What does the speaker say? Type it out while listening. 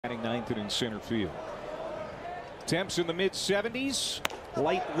Harrington in center field. Temps in the mid-70s.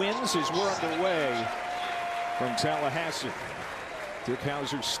 Light winds as we're underway from Tallahassee. Dick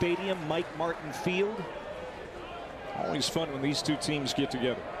Howser Stadium, Mike Martin Field. Always fun when these two teams get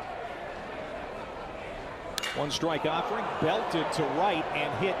together. One strike offering, belted to right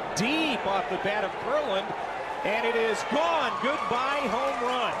and hit deep off the bat of Kurland, and it is gone. Goodbye home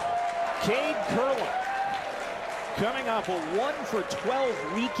run. Cade Kurland, coming off a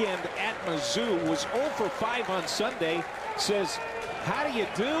 1-for-12 weekend at Mizzou, was 0-for-5 on Sunday. Says, how do you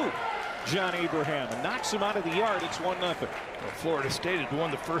do, John Abraham? And knocks him out of the yard. It's 1-0. Well, Florida State had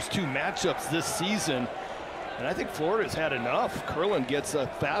won the first two matchups this season, and I think Florida's had enough. Kurland gets a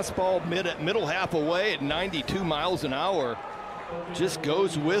fastball middle half away at 92 miles an hour. Just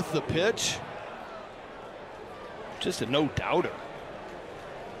goes with the pitch. Just a no-doubter.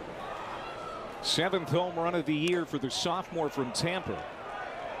 7th home run of the year for the sophomore from Tampa.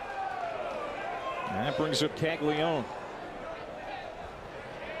 And that brings up Caglione.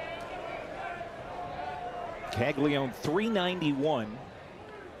 Caglione, 391.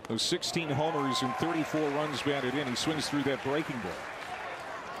 Those 16 homers and 34 runs batted in. He swings through that breaking ball.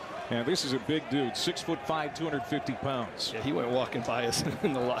 And this is a big dude, 6'5", 250 pounds. Yeah, he went walking by us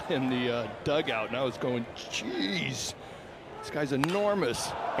in the dugout, and I was going, geez, this guy's enormous.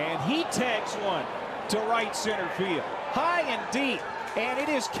 And he tags one to right center field, high and deep, and it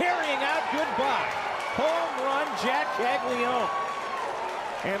is carrying out. Goodbye. Home run, Jack Caglione.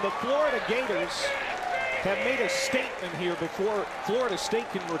 And the Florida Gators have made a statement here before Florida State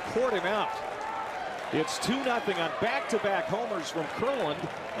can record him out. It's 2-0 on back-to-back homers from Kurland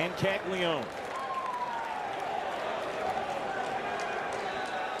and Caglione.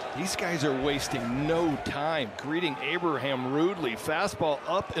 These guys are wasting no time greeting Abraham rudely. Fastball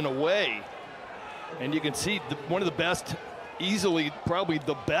up and away. And you can see one of the best, easily probably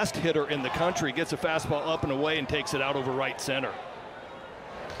the best hitter in the country, gets a fastball up and away and takes it out over right center.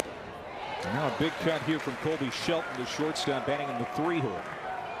 Now a big cut here from Colby Shelton, the shortstop, batting in the 3-hole.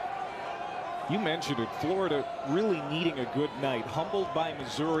 You mentioned it, Florida really needing a good night. Humbled by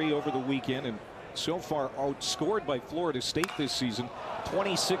Missouri over the weekend, and so far outscored by Florida State this season,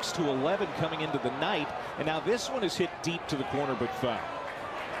 26-11 coming into the night. And now this one is hit deep to the corner but foul.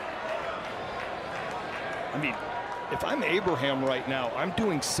 I mean, if I'm Abraham right now, I'm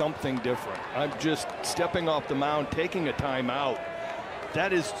doing something different. I'm just stepping off the mound, taking a timeout.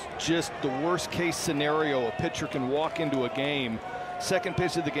 That is just the worst case scenario a pitcher can walk into a game. Second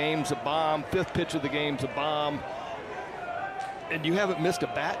pitch of the game's a bomb, fifth pitch of the game's a bomb, and you haven't missed a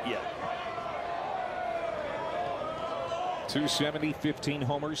bat yet. 270, 15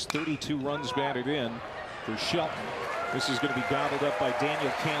 homers, 32 runs batted in for Shelton. This is going to be gobbled up by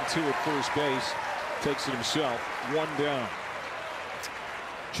Daniel Cantu at first base. Takes it himself, 1 down.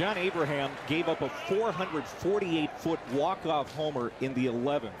 John Abraham gave up a 448-foot walk-off homer in the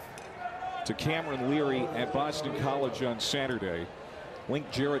 11th to Cameron Leary at Boston College on Saturday. Link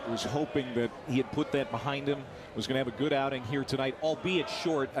Jarrett was hoping that he had put that behind him, was going to have a good outing here tonight, albeit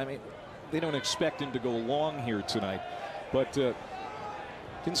short. I mean, they don't expect him to go long here tonight, but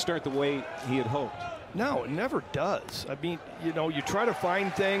didn't start the way he had hoped. No, it never does. I mean, you know, you try to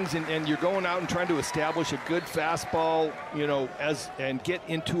find things and you're going out and trying to establish a good fastball, you know, and get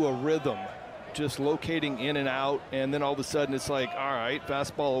into a rhythm, just locating in and out, and then all of a sudden it's like, all right,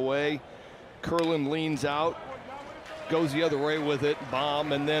 fastball away. Kurland leans out, goes the other way with it,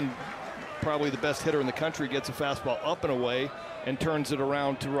 bomb, and then probably the best hitter in the country gets a fastball up and away and turns it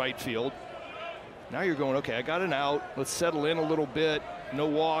around to right field. Now you're going, okay, I got an out. Let's settle in a little bit. No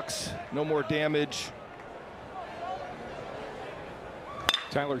walks, no more damage.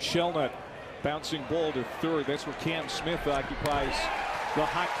 Tyler Shelnut bouncing ball to third. That's where Cam Smith occupies the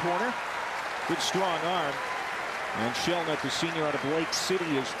hot corner. Good strong arm. And Shelnut, the senior out of Lake City,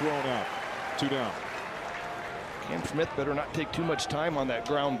 is thrown out. 2 down. Cam Smith better not take too much time on that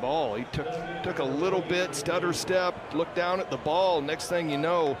ground ball. He took a little bit, stutter step, looked down at the ball. Next thing you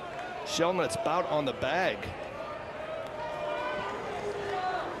know, Shelnut's about on the bag.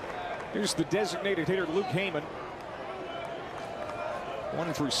 Here's the designated hitter, Luke Heyman.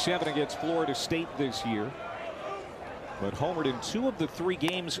 1 for 7 against Florida State this year, but homered in 2 of the 3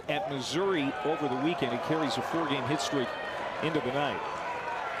 games at Missouri over the weekend. He carries a 4-game hit streak into the night.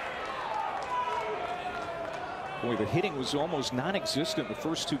 Boy, the hitting was almost non-existent the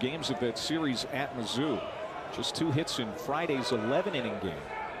first 2 games of that series at Mizzou. Just 2 hits in Friday's 11-inning game.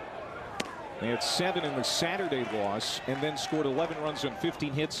 They had 7 in the Saturday loss and then scored 11 runs on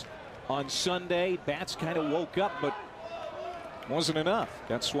 15 hits on Sunday. Bats kind of woke up, but wasn't enough.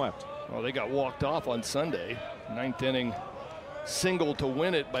 Got swept. Well, they got walked off on Sunday. 9th inning single to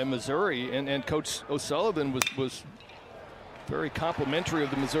win it by Missouri, and Coach O'Sullivan was very complimentary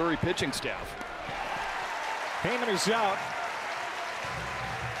of the Missouri pitching staff. Heyman is out.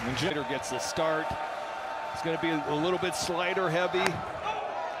 And Jeter gets the start. It's going to be a little bit slider heavy.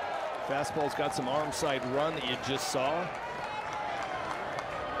 Fastball's got some arm side run that you just saw.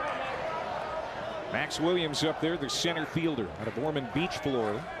 Max Williams up there, the center fielder out of Ormond Beach,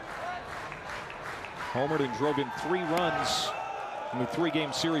 Florida. Homered and drove in 3 runs in the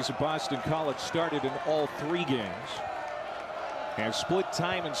 3-game series of Boston College. Started in all 3 games. Has split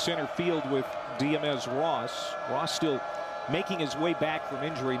time in center field with DMS Ross. Ross still making his way back from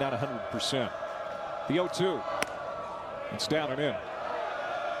injury, not 100%. The 0-2. It's down and in.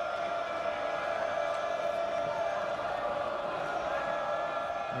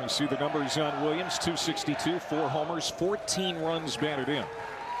 You see the numbers on Williams: 262, 4 homers, 14 runs batted in.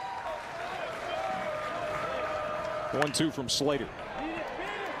 1-2 from Slater.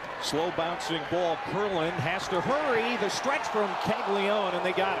 Slow bouncing ball. Curlin has to hurry. The stretch from Caglione, and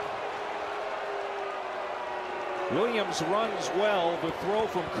they got it. Williams runs well. The throw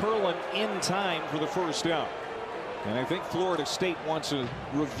from Curlin in time for the first out. And I think Florida State wants a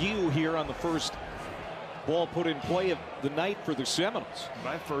review here on the first ball put in play of the night for the Seminoles.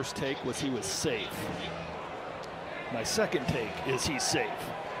 My first take was he was safe. My second take is he's safe.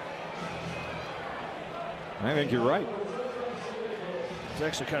 I think you're right. I was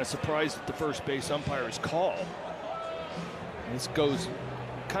actually kind of surprised at the first base umpire's call. This goes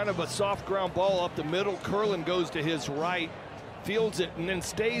kind of a soft ground ball up the middle. Curlin goes to his right, fields it, and then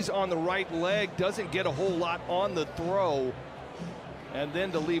stays on the right leg. Doesn't get a whole lot on the throw. And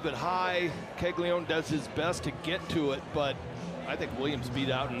then to leave it high, Caglione does his best to get to it, but I think Williams beat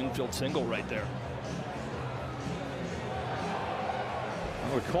out an infield single right there.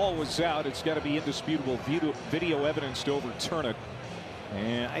 Well, the call was out. It's got to be indisputable video evidence to overturn it.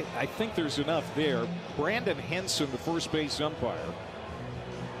 And I think there's enough there. Brandon Henson, the first base umpire.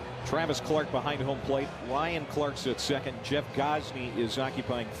 Travis Clark behind home plate. Ryan Clark's at second. Jeff Gosney is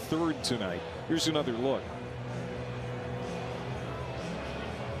occupying third tonight. Here's another look.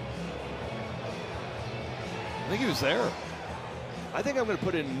 I think he was there. I think I'm going to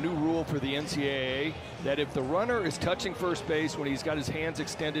put in a new rule for the NCAA that if the runner is touching first base when he's got his hands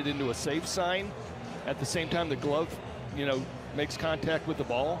extended into a safe sign, at the same time the glove, makes contact with the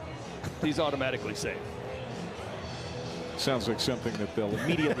ball, he's automatically safe. Sounds like something that they'll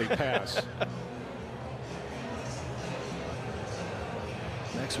immediately pass.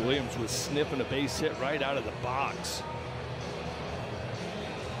 Max Williams was sniffing a base hit right out of the box.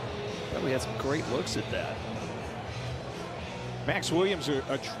 Well, we had some great looks at that. Max Williams,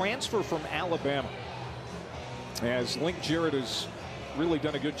 a transfer from Alabama, as Link Jarrett has really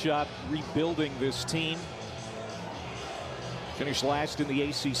done a good job rebuilding this team. Finished last in the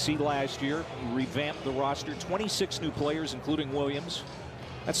ACC last year, revamped the roster, 26 new players, including Williams.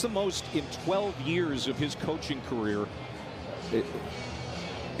 That's the most in 12 years of his coaching career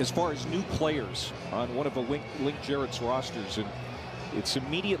as far as new players on one of the Link Jarrett's rosters, and it's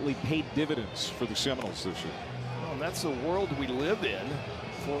immediately paid dividends for the Seminoles this year. Well, and that's the world we live in.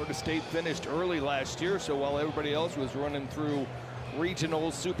 Florida State finished early last year, so while everybody else was running through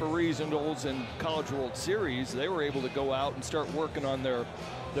regionals, super regionals, and College World Series, they were able to go out and start working on their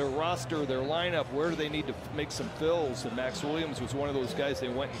roster, their lineup. Where do they need to make some fills? And Max Williams was one of those guys they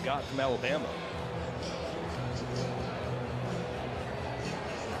went and got from Alabama.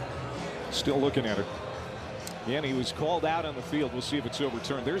 Still looking at it. And he was called out on the field. We'll see if it's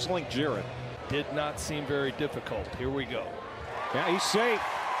overturned. There's Link Jarrett. Did not seem very difficult. Here we go. Yeah, he's safe.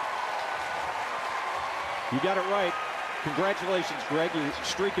 You got it right. Congratulations, Greg. Your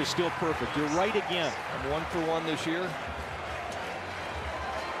streak is still perfect. You're right again. I'm 1 for 1 this year.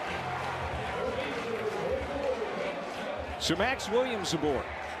 So Max Williams aboard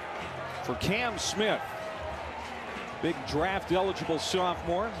for Cam Smith. Big draft eligible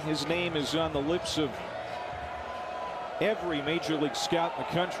sophomore. His name is on the lips of every major league scout in the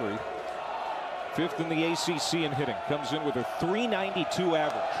country. 5th in the ACC in hitting. Comes in with a .392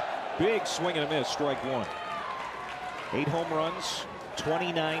 average. Big swing and a miss, strike 1. 8 home runs,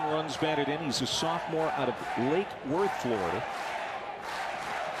 29 runs batted in. He's a sophomore out of Lake Worth, Florida.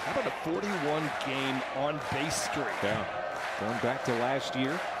 How about a 41-game on-base streak? Yeah, going back to last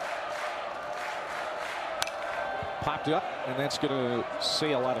year. Popped up, and that's going to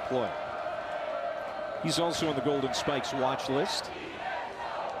say a lot of play. He's also on the Golden Spikes watch list.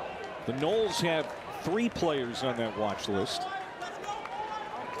 The Noles have 3 players on that watch list.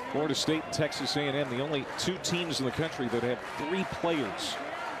 Florida State and Texas A&M, the only 2 teams in the country that have 3 players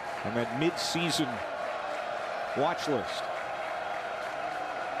on that mid-season watch list.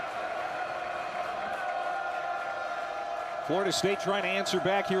 Florida State trying to answer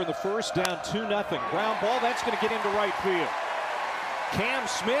back here in the first, down 2-0. Ground ball, that's going to get into right field. Cam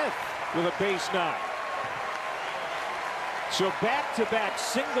Smith with a base knock. So back-to-back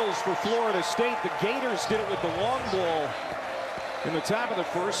singles for Florida State. The Gators did it with the long ball in the top of the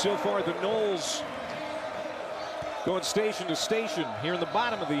first. So far, the Noles going station to station here in the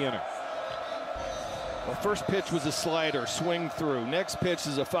bottom of the inning. Well, first pitch was a slider, swing through. Next pitch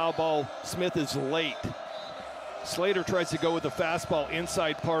is a foul ball. Smith is late. Slater tries to go with a fastball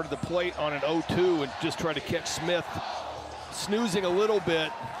inside part of the plate on an 0-2 and just try to catch Smith snoozing a little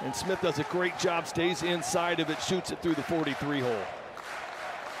bit, and Smith does a great job, stays inside of it, shoots it through the 43 hole.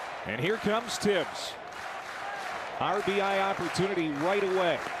 And here comes Tibbs. RBI opportunity right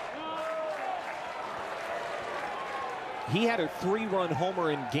away. He had a 3-run homer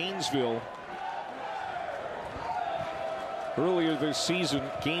in Gainesville earlier this season,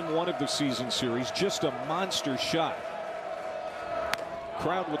 game 1 of the season series. Just a monster shot.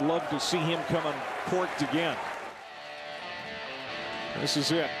 Crowd would love to see him come uncorked again. This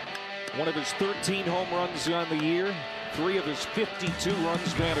is it. One of his 13 home runs on the year. 3 of his 52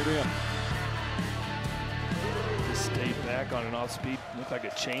 runs batted in. Just stayed back on an off-speed, looked like a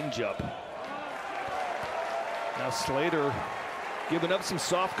changeup. Now Slater giving up some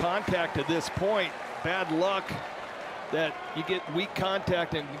soft contact at this point. Bad luck that you get weak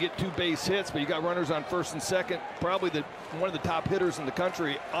contact and you get 2 base hits, but you got runners on first and second. Probably one of the top hitters in the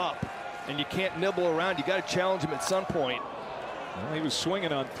country up, and you can't nibble around. You got to challenge him at some point. Well, he was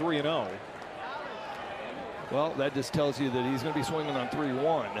swinging on 3-0. Well, that just tells you that he's going to be swinging on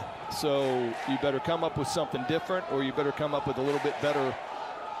 3-1. So you better come up with something different, or you better come up with a little bit better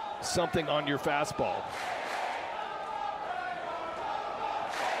something on your fastball.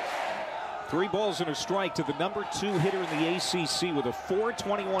 3 balls and a strike to the number 2 hitter in the ACC with a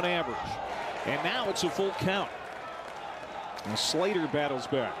 .421 average. And now it's a full count. And Slater battles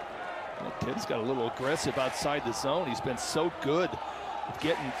back. Well, Tibbs got a little aggressive outside the zone. He's been so good at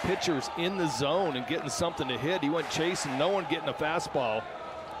getting pitchers in the zone and getting something to hit. He went chasing, no one getting a fastball.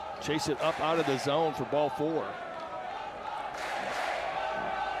 Chase it up out of the zone for ball 4.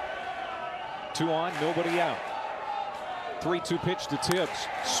 2 on, nobody out. 3-2 pitch to Tibbs.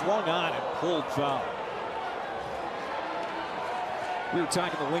 Swung on and pulled foul. We were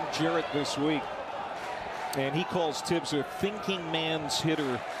talking to Link Jarrett this week, and he calls Tibbs a thinking man's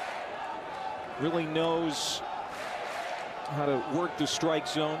hitter. Really knows how to work the strike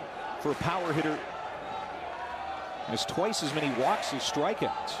zone. For a power hitter, has twice as many walks as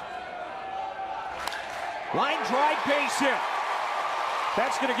strikeouts. Line drive, base hit.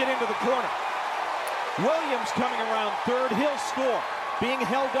 That's going to get into the corner. Williams coming around third. He'll score. Being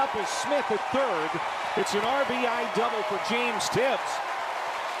held up is Smith at third. It's an RBI double for James Tibbs.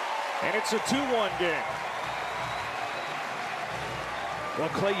 And it's a 2-1 game. Well,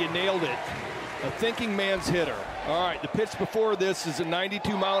 Clay, you nailed it. A thinking man's hitter. All right, the pitch before this is a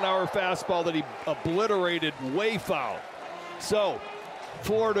 92-mile-an-hour fastball that he obliterated way foul. So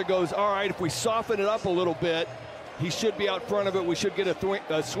Florida goes, all right, if we soften it up a little bit, he should be out front of it. We should get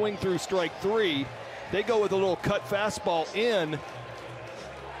a swing through strike 3. They go with a little cut fastball in,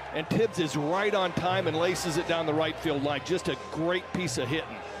 and Tibbs is right on time and laces it down the right field line. Just a great piece of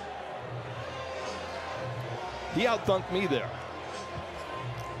hitting. He out-thunked me there.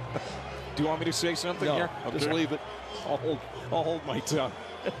 Do you want me to say something no, here? Just leave it. I'll hold my tongue.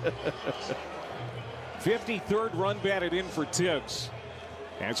 53rd run batted in for Tibbs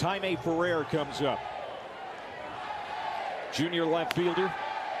as Jaime Ferrer comes up. Junior left fielder.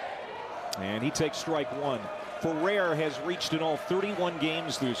 And he takes strike 1. Ferrer has reached in all 31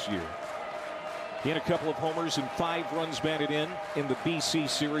 games this year. He had a couple of homers and 5 runs batted in the BC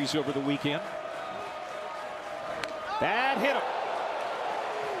series over the weekend. That hit him.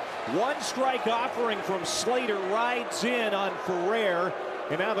 1 strike offering from Slater rides in on Ferrer,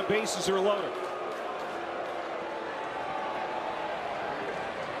 and now the bases are loaded.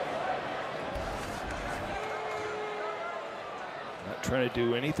 Not trying to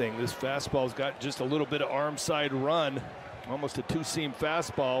do anything. This fastball's got just a little bit of arm side run, almost a 2-seam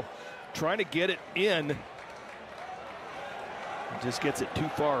fastball. Trying to get it in. It just gets it too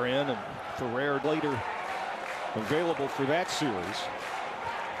far in, and Ferrer later available for that series.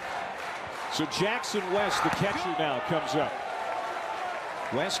 So Jackson West, the catcher, now comes up.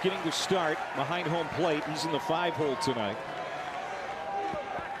 West getting the start behind home plate. He's in the 5-hole tonight.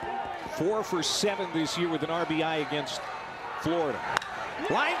 4 for 7 this year with an RBI against Florida.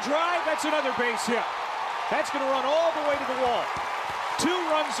 Line drive, that's another base hit. That's going to run all the way to the wall. 2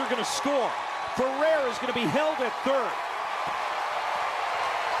 runs are going to score. Ferrer is going to be held at third.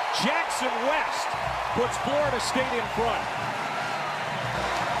 Jackson West puts Florida State in front.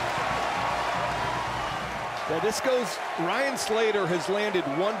 Now this goes, Ryan Slater has landed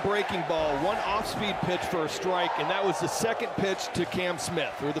one breaking ball, one off-speed pitch for a strike, and that was the second pitch to Cam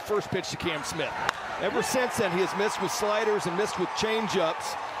Smith, or the first pitch to Cam Smith. Ever since then, he has missed with sliders and missed with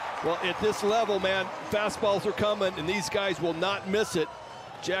change-ups. Well, at this level, man, fastballs are coming, and these guys will not miss it.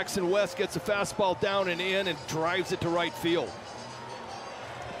 Jackson West gets a fastball down and in and drives it to right field.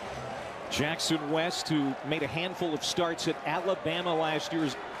 Jackson West, who made a handful of starts at Alabama last year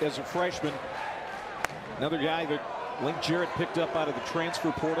as a freshman. Another guy that Link Jarrett picked up out of the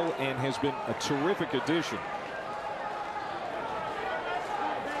transfer portal and has been a terrific addition.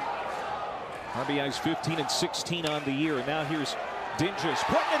 RBI's 15 and 16 on the year. And now here's Dinges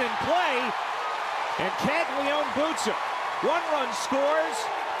putting it in play. And Caglione boots him. 1 run scores.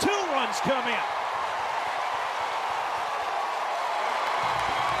 2 runs come in.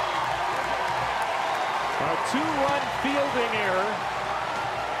 A 2-run fielding error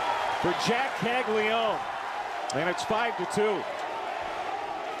for Jack Caglione. And it's 5-2.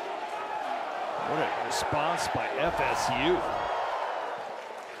 What a response by FSU.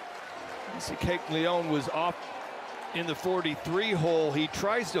 You see Caglione was off in the 43 hole. He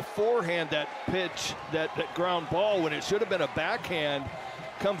tries to forehand that pitch, that ground ball, when it should have been a backhand.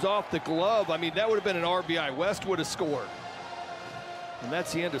 Comes off the glove. I mean, that would have been an RBI. West would have scored. And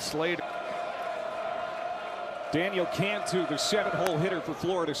that's the end of Slater. Daniel Cantu, the 7-hole hitter for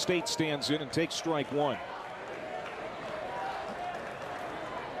Florida State, stands in and takes strike 1.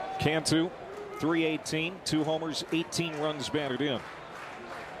 Cantu, 318, 2 homers, 18 runs batted in.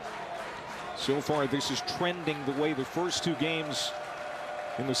 So far, this is trending the way the first 2 games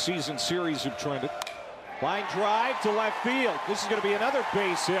in the season series have trended. Line drive to left field. This is going to be another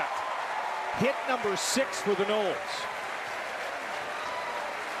base hit. Hit number 6 for the Noles.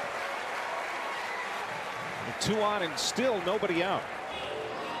 2 on and still nobody out.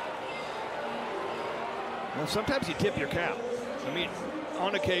 Well, sometimes you tip your cap. I mean,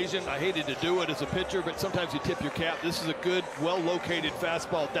 on occasion, I hated to do it as a pitcher, but sometimes you tip your cap. This is a good, well-located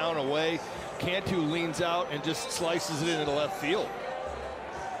fastball down away. Cantu leans out and just slices it into left field.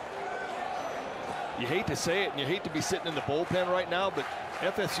 You hate to say it, and you hate to be sitting in the bullpen right now, but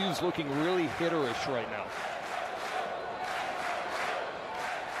FSU is looking really hitterish right now.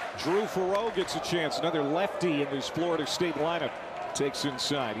 Drew Farrow gets a chance. Another lefty in this Florida State lineup. Takes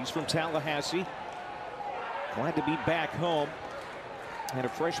inside. He's from Tallahassee. Glad to be back home. Had a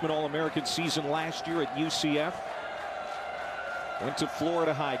freshman All-American season last year at UCF. Went to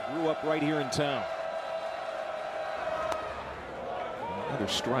Florida High. Grew up right here in town. Another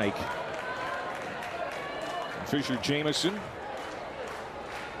strike. Fisher Jameson.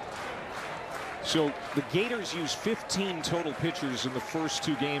 So the Gators use 15 total pitchers in the first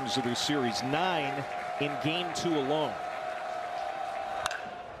 2 games of their series, 9 in game 2 alone.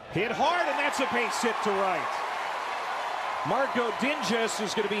 Hit hard, and that's a base hit to right. Marco Dinges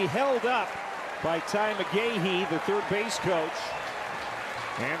is going to be held up by Ty McGahee, the third base coach.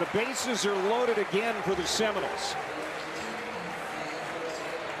 And the bases are loaded again for the Seminoles.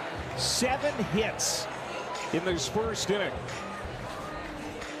 7 hits in this first inning.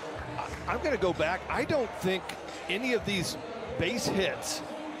 I'm going to go back. I don't think any of these base hits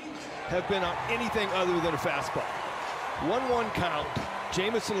have been on anything other than a fastball. 1-1 count.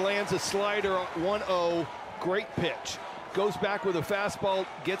 Jameson lands a slider, 1-0. Great pitch. Goes back with a fastball,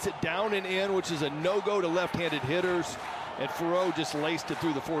 gets it down and in, which is a no-go to left-handed hitters. And Farrow just laced it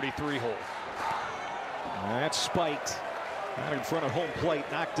through the 43 hole. That's spiked out in front of home plate,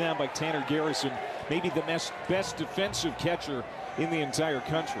 knocked down by Tanner Garrison, maybe the best defensive catcher in the entire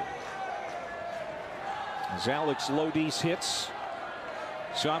country. As Alex Lodis hits,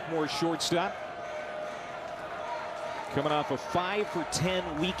 sophomore shortstop, coming off a 5 for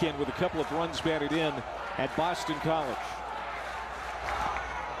 10 weekend with a couple of runs batted in at Boston College.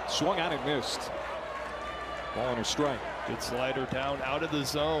 Swung on and missed. Ball and a strike. Good slider down out of the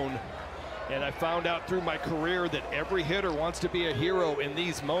zone. And I found out through my career that every hitter wants to be a hero in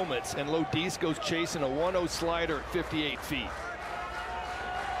these moments. And Lodis goes chasing a 1-0 slider at 58 feet.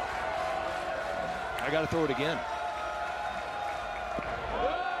 I got to throw it again.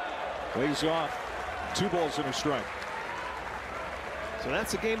 Lays off. 2 balls and a strike. So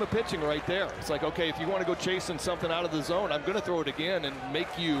that's a game of pitching right there. It's like, okay, if you want to go chasing something out of the zone, I'm going to throw it again and make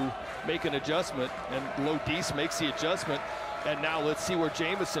you make an adjustment. And Lodis makes the adjustment. And now let's see where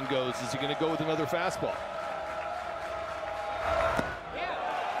Jameson goes. Is he going to go with another fastball?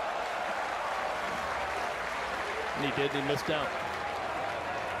 And he did, and he missed out.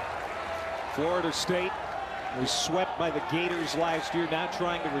 Florida State was swept by the Gators last year, now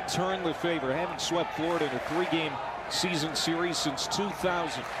trying to return the favor. Haven't swept Florida in a 3-game season series since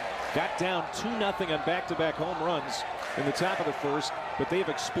 2000. Got down 2-0 on back-to-back home runs in the top of the first, but they've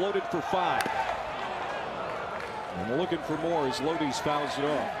exploded for 5. And looking for more as Lodi's fouls it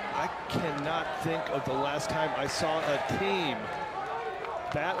off. I cannot think of the last time I saw a team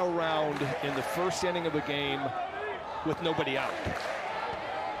bat around in the first inning of a game with nobody out.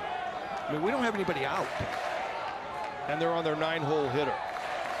 I mean, we don't have anybody out. And they're on their 9-hole hitter.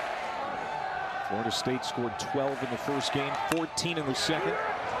 Florida State scored 12 in the first game, 14 in the second.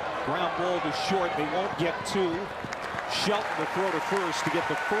 Ground ball to short. They won't get 2. Shelton to throw to first to get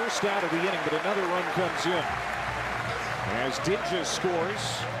the first out of the inning, but another run comes in. As Dinja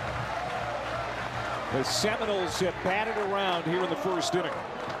scores, the Seminoles have batted around here in the first inning.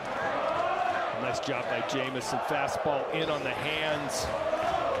 Nice job by Jamison. Fastball in on the hands.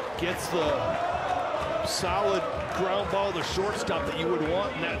 Gets the solid ground ball to shortstop that you would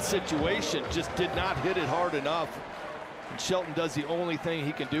want in that situation. Just did not hit it hard enough. And Shelton does the only thing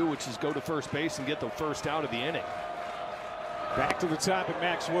he can do, which is go to first base and get the first out of the inning. Back to the top at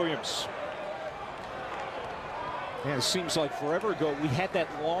Max Williams. Yeah, it seems like forever ago we had that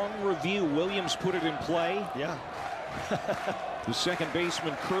long review. Williams put it in play. Yeah. The second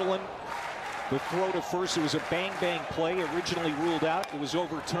baseman, Curlin, the throw to first. It was a bang-bang play, originally ruled out. It was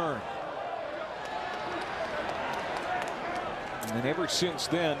overturned. And ever since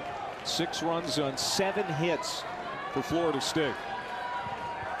then, 6 runs on 7 hits for Florida State.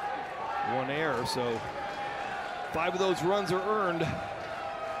 1 error, so 5 of those runs are earned. A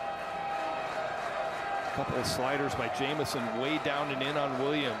couple of sliders by Jamison way down and in on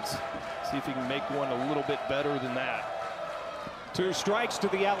Williams. See if he can make one a little bit better than that. 2 strikes to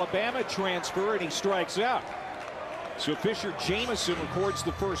the Alabama transfer, and he strikes out. So Fisher Jamison records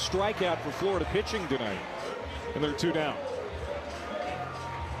the first strikeout for Florida pitching tonight. And they're 2 down.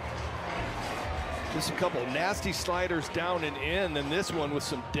 Just a couple nasty sliders down and in, and this one with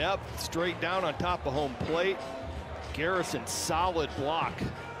some depth straight down on top of home plate. Garrison, solid block.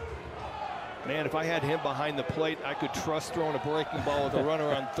 Man, if I had him behind the plate, I could trust throwing a breaking ball with a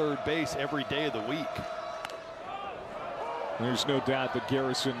runner on third base every day of the week. There's no doubt that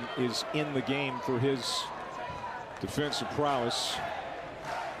Garrison is in the game for his defensive prowess.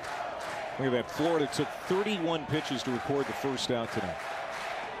 Look at that. Florida took 31 pitches to record the first out tonight.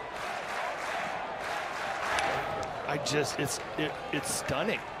 It's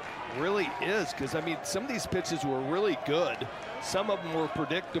stunning. It really is, because I mean, some of these pitches were really good. Some of them were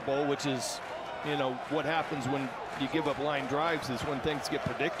predictable, which is, you know, what happens when you give up line drives is when things get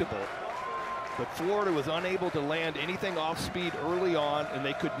predictable. But Florida was unable to land anything off speed early on, and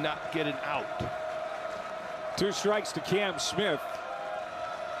they could not get it out. 2 strikes to Cam Smith.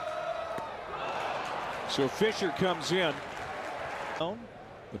 So Fisher comes in.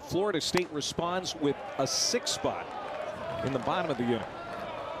 The Florida State responds with a 6 spot in the bottom of the unit.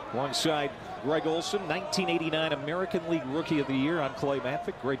 Alongside Greg Olson, 1989 American League Rookie of the Year. I'm Clay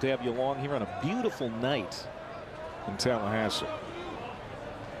Matvick. Great to have you along here on a beautiful night in Tallahassee.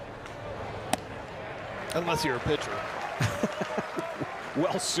 Unless you're a pitcher.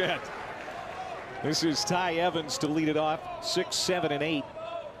 Well said. This is Ty Evans to lead it off. 6, 7, and 8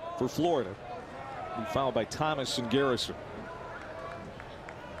 for Florida. And fouled by Thomas and Garrison.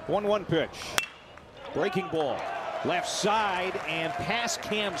 1-1 pitch. Breaking ball. Left side and past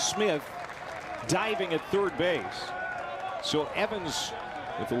Cam Smith, diving at third base. So Evans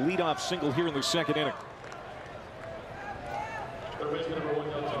with a leadoff single here in the second inning.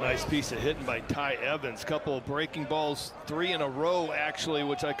 Nice piece of hitting by Ty Evans. Couple of breaking balls, 3 in a row actually,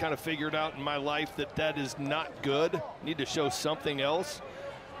 which I kind of figured out in my life that is not good. Need to show something else.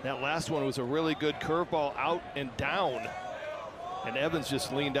 That last one was a really good curveball out and down. And Evans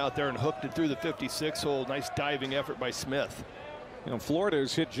just leaned out there and hooked it through the 56 hole. Nice diving effort by Smith. You know, Florida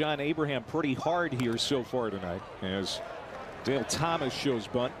has hit John Abraham pretty hard here so far tonight, as Dale Thomas shows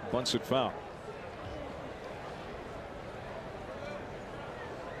bunts it foul.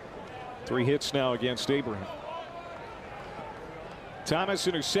 3 hits now against Abraham. Thomas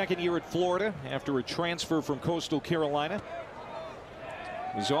in his second year at Florida after a transfer from Coastal Carolina.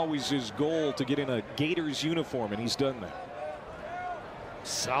 It was always his goal to get in a Gators uniform, and he's done that.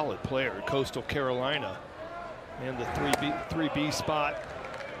 Solid player at Coastal Carolina. And the 3B spot.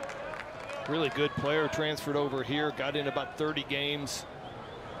 Really good player, transferred over here, got in about 30 games.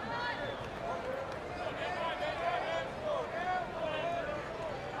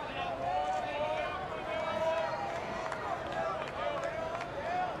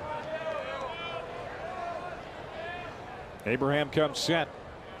 Abraham comes set.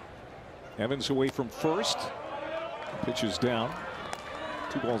 Evans away from first. Pitch is down.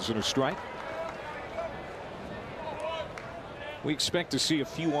 2 balls and a strike. We expect to see a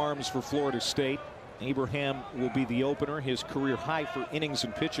few arms for Florida State. Abraham will be the opener. His career high for innings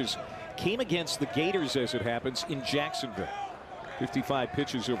and pitches came against the Gators, as it happens, in Jacksonville. 55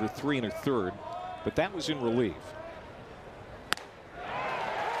 pitches over 3 1/3, but that was in relief.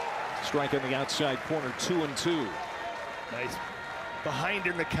 Strike on the outside corner, 2-2. Nice behind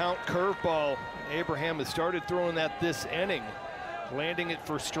in the count curveball. Abraham has started throwing that this inning, landing it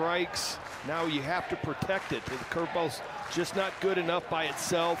for strikes. Now you have to protect it. The curveball's just not good enough by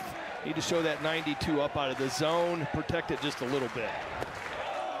itself. Need to show that 92 up out of the zone, protect it just a little bit.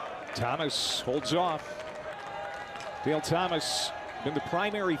 Thomas holds off. Dale Thomas been the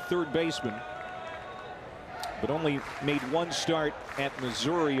primary third baseman, but only made 1 start at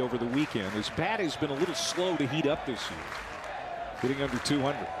Missouri over the weekend. His bat has been a little slow to heat up this year, hitting under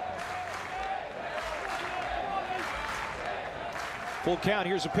 200. Full count.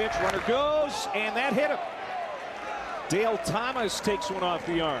 Here's a pitch. Runner goes, and that hit him. Dale Thomas takes one off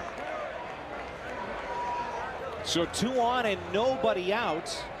the arm. So 2 on and nobody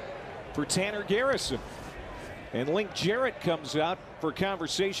out for Tanner Garrison. And Link Jarrett comes out for a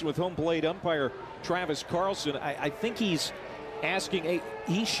conversation with home plate umpire Travis Carlson. I think he's asking,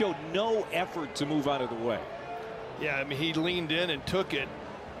 he showed no effort to move out of the way. Yeah, I mean, he leaned in and took it,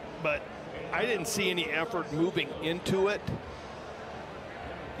 but I didn't see any effort moving into it.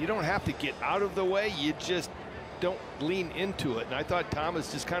 You don't have to get out of the way, you just don't lean into it. And I thought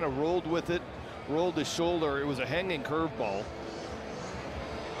Thomas just kind of rolled with it, rolled his shoulder. It was a hanging curveball.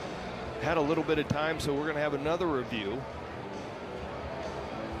 Had a little bit of time, so we're going to have another review.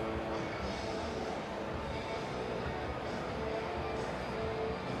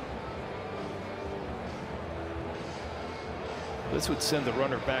 This would send the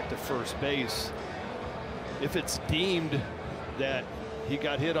runner back to first base. If it's deemed that he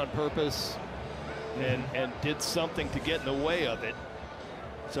got hit on purpose and did something to get in the way of it.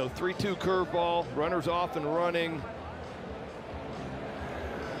 So 3-2 curveball, runners off and running.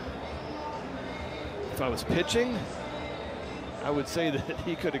 If I was pitching, I would say that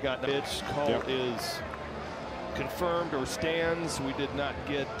he could have gotten a pitch. Call is confirmed or stands. We did not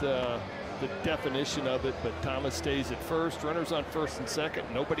get the definition of it, but Thomas stays at first. Runners on first and second,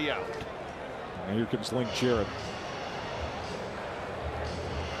 nobody out. And here comes Link Jarrett.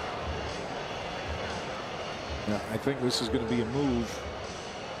 Now, I think this is going to be a move.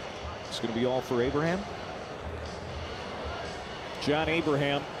 It's going to be all for Abraham. John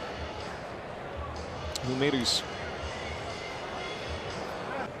Abraham, who made his.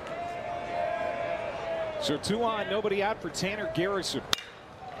 So 2 on, nobody out for Tanner Garrison.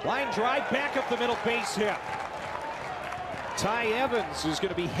 Line drive back up the middle, base hit. Ty Evans is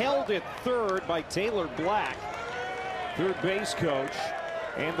going to be held at third by Taylor Black, third base coach,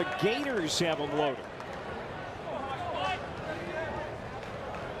 and the Gators have him loaded.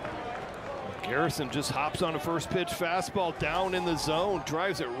 Garrison just hops on a first pitch fastball down in the zone,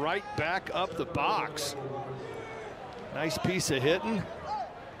 drives it right back up the box. Nice piece of hitting.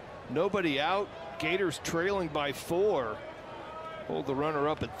 Nobody out. Gators trailing by 4. Hold the runner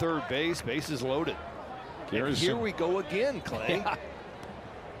up at third base. Bases loaded. And here we go again, Clay.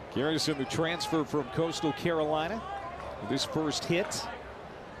 Garrison, the transfer from Coastal Carolina, with his first hit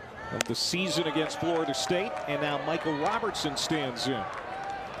of the season against Florida State, and now Michael Robertson stands in.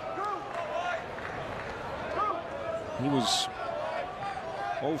 He was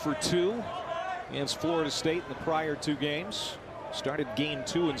 0 for 2 against Florida State in the prior 2 games. Started game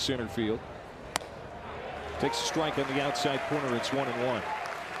 2 in center field. Takes a strike on the outside corner. It's 1-1.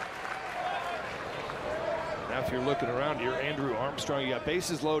 Now if you're looking around here, Andrew Armstrong, you got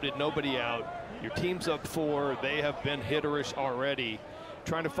bases loaded, nobody out. Your team's up 4. They have been hitterish already.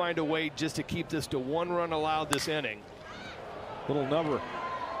 Trying to find a way just to keep this to 1 run allowed this inning. Little number.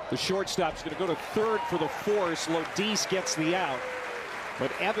 The shortstop's going to go to third for the force. Lodis gets the out, but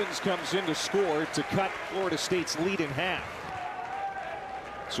Evans comes in to score to cut Florida State's lead in half.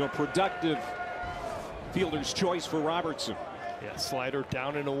 So a productive fielder's choice for Robertson. Yeah, slider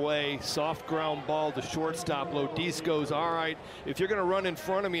down and away, soft ground ball to shortstop. Lodis goes, all right, if you're going to run in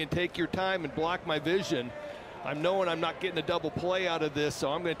front of me and take your time and block my vision, I'm knowing I'm not getting a double play out of this,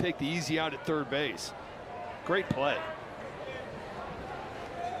 so I'm going to take the easy out at third base. Great play.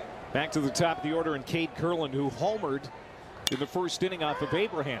 Back to the top of the order, and Cade Kurland, who homered in the first inning off of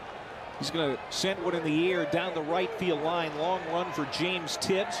Abraham. He's going to send one in the air down the right field line. Long run for James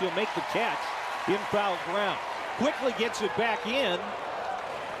Tibbs. He'll make the catch in foul ground. Quickly gets it back in.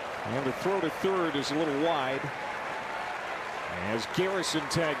 And the throw to third is a little wide as Garrison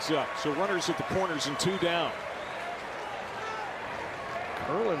tags up. So runners at the corners and 2 down.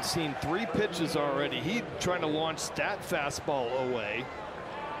 Erlin's seen 3 pitches already. He's trying to launch that fastball away.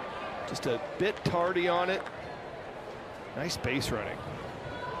 Just a bit tardy on it. Nice base running.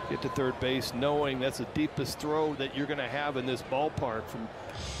 Get to third base knowing that's the deepest throw that you're going to have in this ballpark from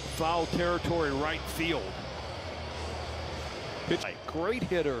foul territory right field. Great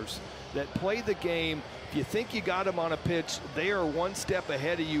hitters that play the game. If you think you got them on a pitch, they are one step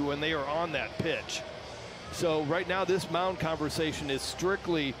ahead of you and they are on that pitch. So right now this mound conversation is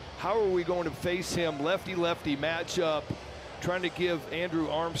strictly how are we going to face him, lefty-lefty matchup, trying to give Andrew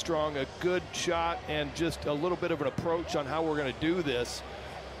Armstrong a good shot and just a little bit of an approach on how we're going to do this.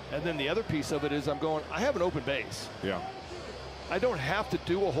 And then the other piece of it is I have an open base. Yeah. I don't have to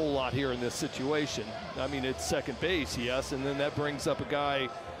do a whole lot here in this situation. I mean, it's second base, yes, and then that brings up a guy,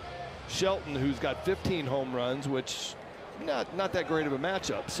 Shelton, who's got 15 home runs, which not that great of a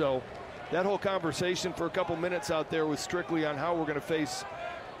matchup. So that whole conversation for a couple minutes out there was strictly on how we're going to face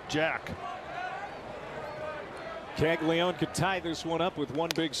Jack. Caglione could tie this one up with one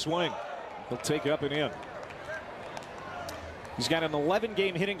big swing. He'll take up and in. He's got an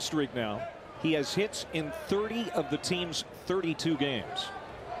 11-game hitting streak now. He has hits in 30 of the team's 32 games.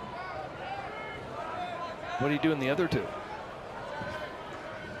 What do you do in the other 2?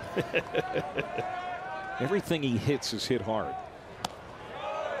 Everything he hits is hit hard.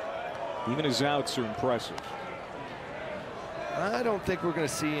 Even his outs are impressive. I don't think we're going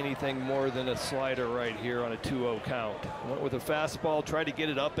to see anything more than a slider right here on a 2-0 count. Went with a fastball, tried to get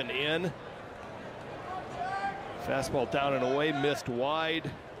it up and in. Fastball down and away, missed wide.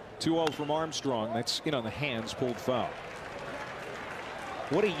 2-0 from Armstrong. That's in on the hands, pulled foul.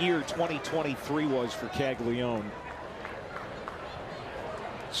 What a year 2023 was for Caglione.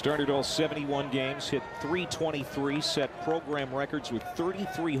 Started all 71 games, hit .323, set program records with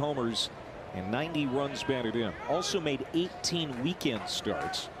 33 homers and 90 runs batted in. Also made 18 weekend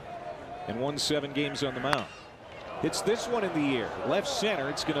starts and won 7 games on the mound. Hits this one in the air, left center.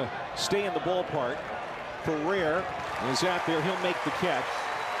 It's going to stay in the ballpark. Ferrer is out there. He'll make the catch.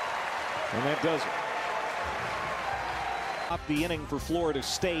 And that does it. Up the inning for Florida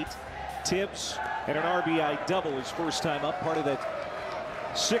State. Tibbs and an RBI double his first time up, part of that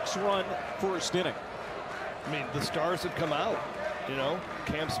 6-run first inning. I mean, the stars have come out. You know,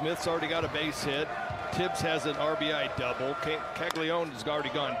 Cam Smith's already got a base hit. Tibbs has an RBI double. Caglione has already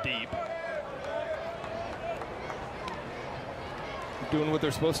gone deep. Doing what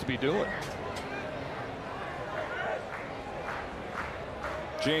they're supposed to be doing.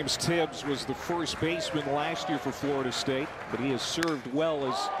 James Tibbs was the first baseman last year for Florida State, but he has served well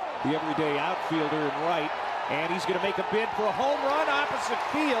as the everyday outfielder in right. And he's going to make a bid for a home run opposite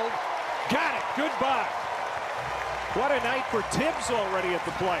field. Got it. Goodbye. What a night for Tibbs already at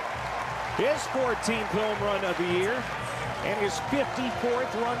the plate. His 14th home run of the year and his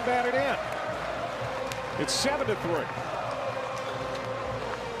 54th run batted in. It's 7-3.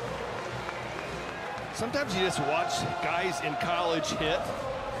 Sometimes you just watch guys in college hit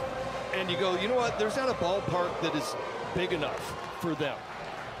and you go, you know what, there's not a ballpark that is big enough for them.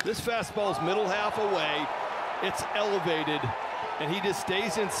 This fastball's middle half away, it's elevated, and he just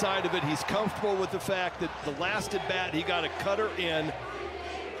stays inside of it. He's comfortable with the fact that the last at bat he got a cutter in.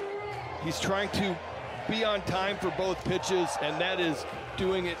 He's trying to be on time for both pitches, and that is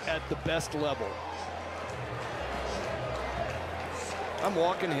doing it at the best level. I'm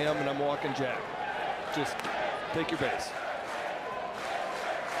walking him and I'm walking Jack. Just take your base.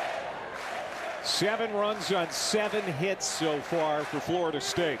 7 runs on 7 hits so far for Florida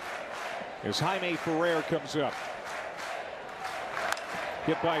State as Jaime Ferrer comes up.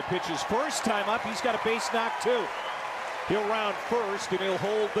 Hit by pitches first time up. He's got a base knock too. He'll round first and he'll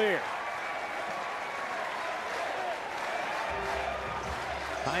hold there.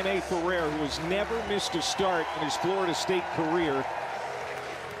 Jaime Ferrer, who has never missed a start in his Florida State career,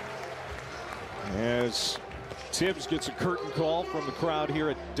 as Tibbs gets a curtain call from the crowd here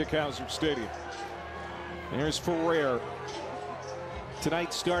at Dick Howser Stadium. There's Ferrer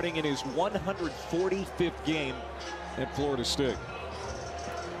tonight, starting in his 145th game at Florida State.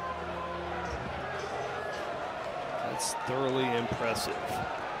 That's thoroughly impressive.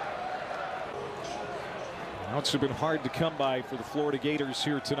 Outs have been hard to come by for the Florida Gators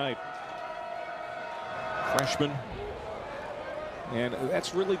here tonight. Freshman. And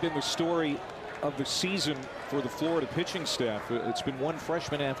that's really been the story of the season for the Florida pitching staff. It's been one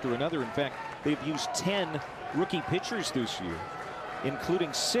freshman after another. In fact, they've used 10 rookie pitchers this year,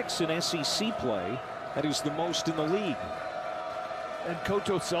 including 6 in SEC play. That is the most in the league. And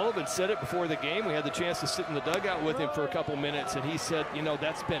Coach O'Sullivan said it before the game. We had the chance to sit in the dugout with him for a couple minutes, and he said, you know,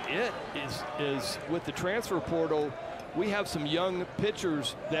 that's been it, is with the transfer portal, we have some young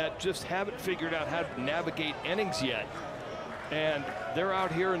pitchers that just haven't figured out how to navigate innings yet. And they're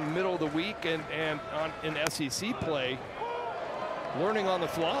out here in the middle of the week and in SEC play, learning on the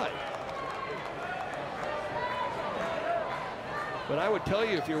fly. But I would tell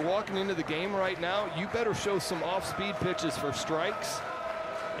you, if you're walking into the game right now, you better show some off-speed pitches for strikes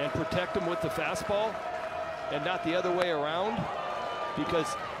and protect them with the fastball and not the other way around,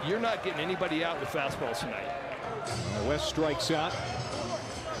 because you're not getting anybody out with fastballs tonight. West strikes out.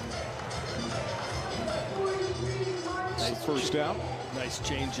 Nice first out. Nice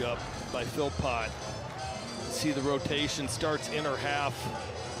changeup by Philpott. See the rotation, starts inner half,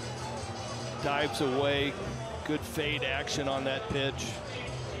 dives away. Good fade action on that pitch.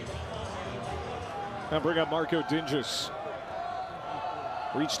 Now bring up Marco Dinges.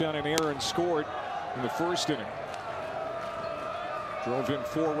 Reached down an error and scored in the first inning. Drove in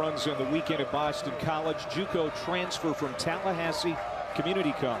 4 runs in the weekend at Boston College. JUCO transfer from Tallahassee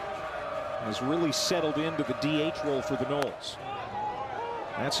Community College. Has really settled into the DH role for the Noles.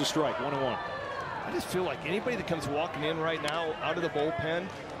 That's a strike, 1-1. I just feel like anybody that comes walking in right now out of the bullpen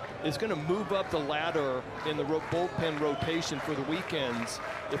is going to move up the ladder in the bullpen rotation for the weekends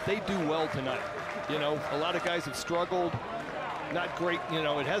if they do well tonight. You know, a lot of guys have struggled. Not great, you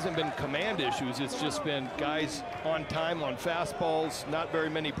know, it hasn't been command issues. It's just been guys on time on fastballs, not very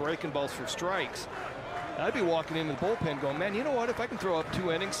many breaking balls for strikes. I'd be walking into the bullpen going, man, you know what? If I can throw up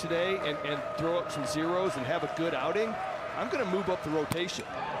 2 innings today and throw up some zeros and have a good outing, I'm going to move up the rotation.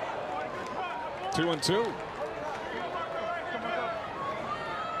 2-2.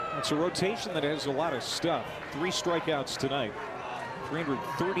 It's a rotation that has a lot of stuff. 3 strikeouts tonight.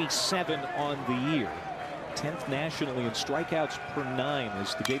 337 on the year. 10th nationally in strikeouts per 9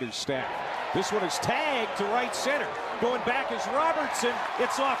 as the Gators stack. This one is tagged to right center. Going back is Robertson.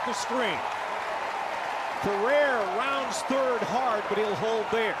 It's off the screen. Ferrer rounds third hard, but he'll hold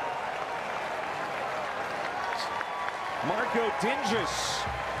there. Marco Dinges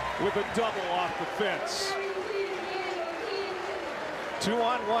with a double off the fence. 2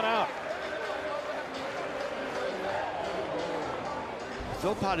 on, 1 out.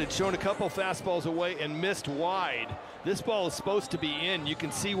 Philpott had shown a couple fastballs away and missed wide. This ball is supposed to be in. You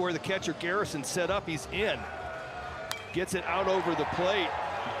can see where the catcher Garrison set up. He's in. Gets it out over the plate.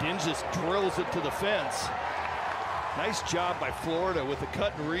 Dinges drills it to the fence. Nice job by Florida with the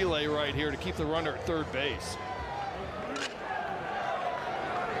cut and relay right here to keep the runner at third base.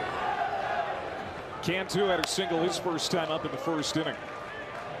 Cantu had a single his first time up in the first inning.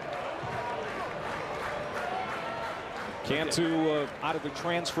 Cantu out of the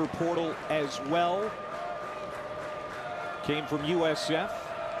transfer portal as well. Came from USF.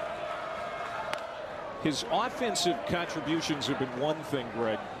 His offensive contributions have been one thing,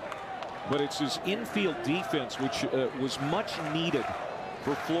 Greg, but it's his infield defense, which was much needed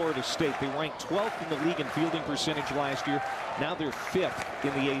for Florida State. They ranked 12th in the league in fielding percentage last year. Now they're 5th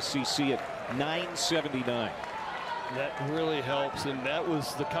in the ACC at .979. That really helps, and that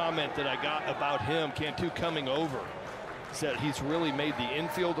was the comment that I got about him, Cantu coming over. Said he's really made the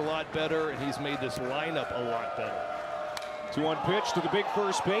infield a lot better, and he's made this lineup a lot better. 2-1 pitch to the big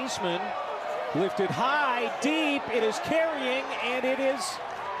first baseman. Lifted high, deep. It is carrying, and it is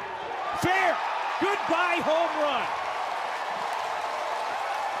fair. Goodbye home run.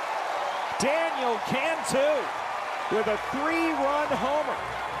 Daniel Cantu with a 3-run homer.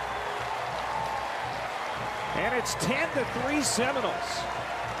 And it's 10-3 Seminoles.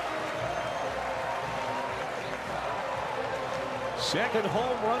 Second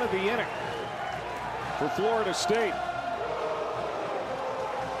home run of the inning for Florida State.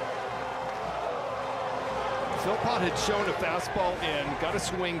 Philpott had shown a fastball in, got a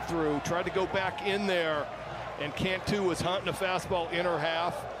swing through, tried to go back in there, and Cantu was hunting a fastball inner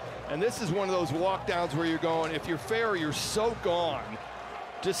half. And this is one of those walk downs where you're going, if you're fair, you're so gone.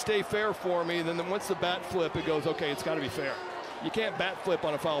 Just stay fair for me. And then once the bat flip, it goes, okay, it's got to be fair. You can't bat flip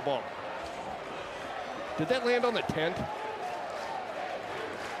on a foul ball. Did that land on the tent?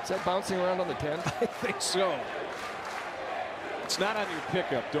 Is that bouncing around on the tent? I think so. It's not on your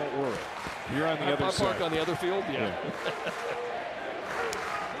pickup, don't worry. You're on the other side. Park on the other field? Yeah.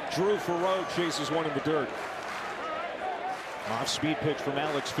 Drew Farrow chases one in the dirt. Off-speed pitch from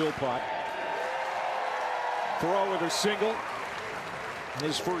Alex Philpott. Farrow with a single.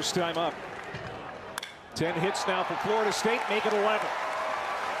 His first time up. 10 hits now for Florida State, make it 11.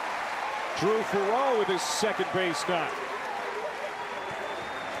 Drew Farrow with his second base knock.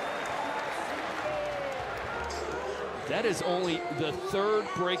 That is only the third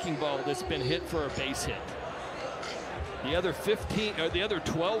breaking ball that's been hit for a base hit. The other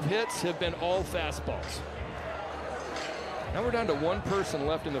 12 hits have been all fastballs. Now we're down to one person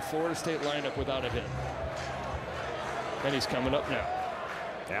left in the Florida State lineup without a hit. And he's coming up now.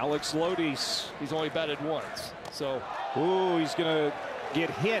 Alex Lodies. He's only batted once, so. Ooh, he's going to get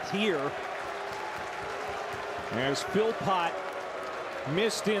hit here. As Philpott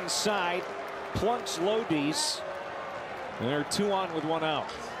missed inside, plunks Lodies. And they're 2 on with 1 out.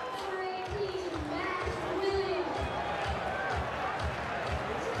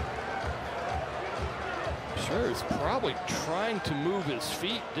 Sure, he's probably trying to move his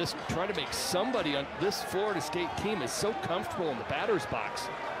feet, just trying to make somebody on this Florida State team is so comfortable in the batter's box.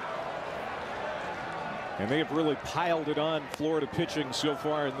 And they have really piled it on Florida pitching so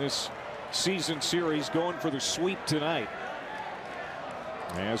far in this season series, going for the sweep tonight.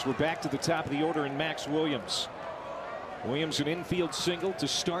 As we're back to the top of the order in Max Williams. Williams an infield single to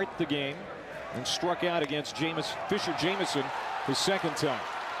start the game and struck out against Fisher Jamison the second time.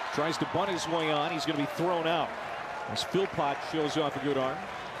 Tries to bunt his way on. He's going to be thrown out as Philpott shows off a good arm.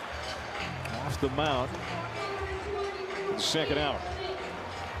 Off the mound in the second out.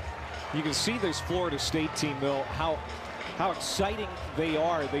 You can see this Florida State team, though, how exciting they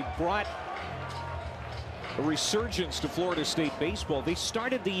are. They brought a resurgence to Florida State baseball. They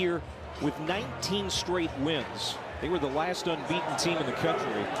started the year with 19 straight wins. They were the last unbeaten team in the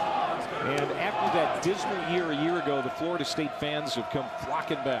country. And after that dismal year a year ago, the Florida State fans have come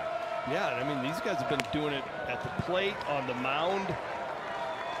flocking back. Yeah, I mean, these guys have been doing it at the plate, on the mound.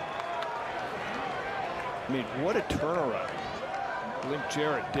 I mean, what a turnaround Link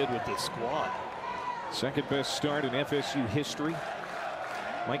Jarrett did with this squad. Second best start in FSU history.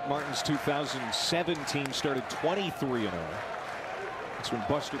 Mike Martin's 2017 started 23-0. That's when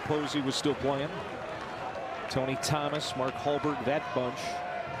Buster Posey was still playing. Tony Thomas, Mark Hallberg, that bunch.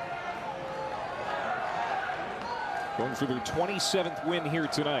 Going for their 27th win here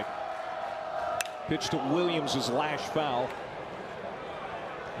tonight. Pitch to Williams is lash foul.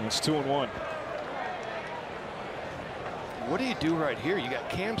 And it's 2-1. What do you do right here? You got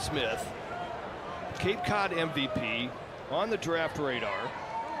Cam Smith, Cape Cod MVP, on the draft radar.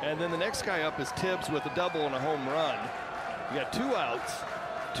 And then the next guy up is Tibbs with a double and a home run. You got 2 outs,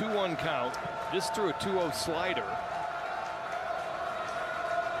 2-1 count. Just threw a 2-0 slider.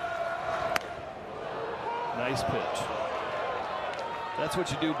 Nice pitch. That's what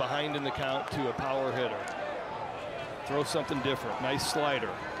you do behind in the count to a power hitter. Throw something different. Nice slider.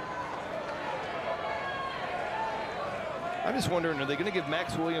 I'm just wondering, are they going to give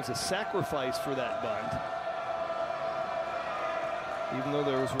Max Williams a sacrifice for that bunt? Even though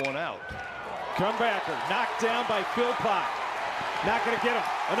there was 1 out. Comebacker knocked down by Philpott. Not going to get him.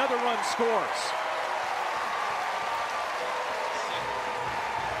 Another run scores.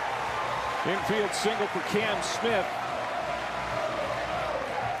 Infield single for Cam Smith.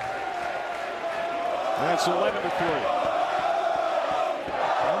 That's 11-3.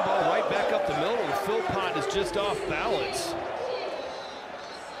 Ground ball right back up the middle. Philpott is just off balance.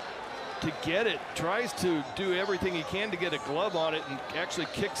 To get it, tries to do everything he can to get a glove on it and actually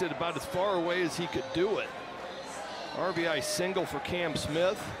kicks it about as far away as he could do it. RBI single for Cam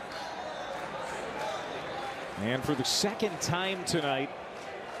Smith. And for the second time tonight,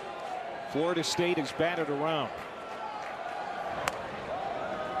 Florida State is batted around.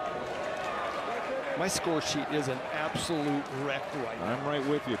 My score sheet is an absolute wreck right now. I'm right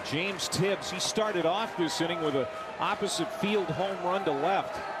with you. James Tibbs, he started off this inning with an opposite field home run to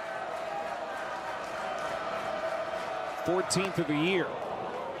left. 14th of the year.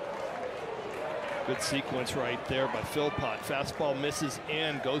 Good sequence right there by Philpott. Fastball misses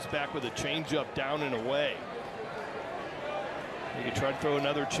in, goes back with a changeup down and away. You can try to throw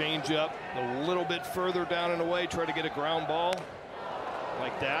another changeup a little bit further down and away, try to get a ground ball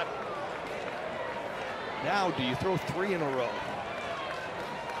like that. Now, do you throw 3 in a row?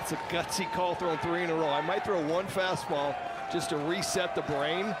 It's a gutsy call throwing 3 in a row. I might throw 1 fastball just to reset the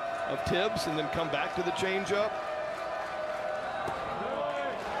brain of Tibbs and then come back to the changeup.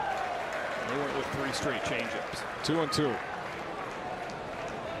 They went with 3 straight changeups. 2-2.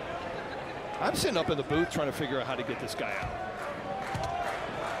 I'm sitting up in the booth trying to figure out how to get this guy out.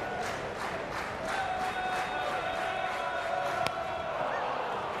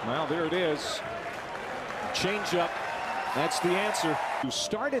 Well, there it is. Changeup. That's the answer. Who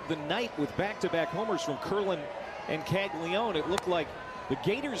started the night with back-to-back homers from Curlin and Caglione. It looked like the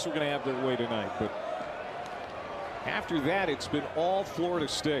Gators were going to have their way tonight, but after that, it's been all Florida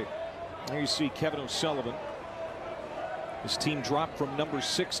State. There you see Kevin O'Sullivan. His team dropped from number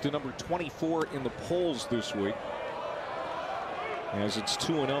 6 to number 24 in the polls this week, as it's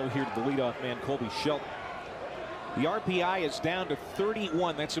 2-0 here to the leadoff man, Colby Shelton. The RPI is down to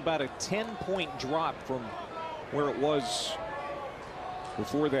 31. That's about a 10-point drop from where it was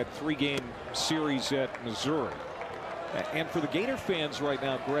before that 3-game series at Missouri. And for the Gator fans right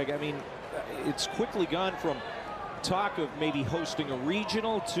now, Greg, I mean, it's quickly gone from talk of maybe hosting a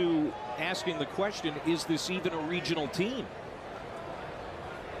regional to asking the question, is this even a regional team?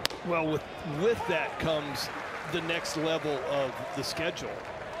 Well, with that comes the next level of the schedule,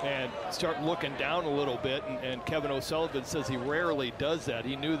 and start looking down a little bit, and Kevin O'Sullivan says he rarely does that.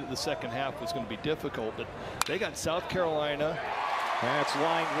 He knew that the second half was going to be difficult, but they got South Carolina. That's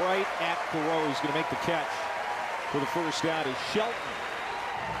lined right at Perot. He's going to make the catch for the first out as Shelton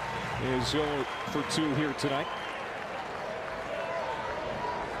is 0 for 2 here tonight.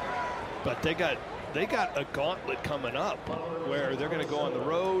 But they got a gauntlet coming up where they're going to go on the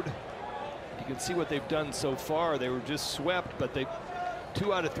road. You can see what they've done so far. They were just swept, but they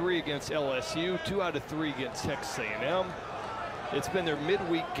 2 out of 3 against LSU, 2 out of 3 against Texas A&M. It's been their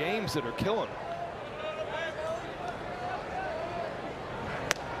midweek games that are killing them.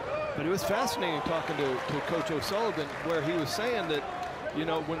 But it was fascinating talking to Coach O'Sullivan, where he was saying that, you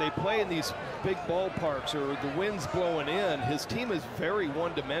know, when they play in these big ballparks or the wind's blowing in, his team is very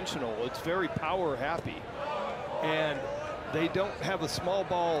one-dimensional. It's very power happy, and they don't have a small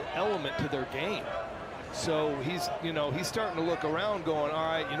ball element to their game. So he's starting to look around going, all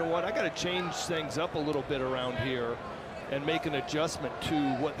right, you know what, I got to change things up a little bit around here and make an adjustment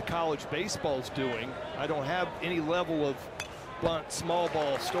to what the college baseball's doing. I don't have any level of bunt, small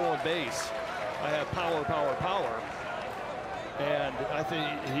ball, stolen base. I have power, power, power. And I think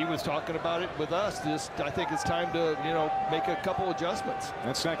he was talking about it with us. I think it's time to, you know, make a couple adjustments.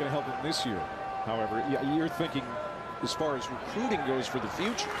 That's not going to help him this year. However, you're thinking as far as recruiting goes for the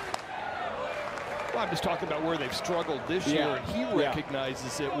future. Well, I'm just talking about where they've struggled this year, and he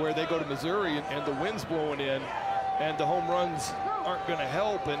recognizes it, where they go to Missouri and the wind's blowing in and the home runs aren't going to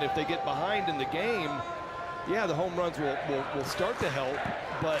help. And if they get behind in the game, yeah, the home runs will start to help,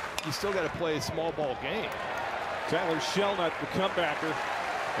 but you still got to play a small ball game. Tyler Shelnut, the comebacker,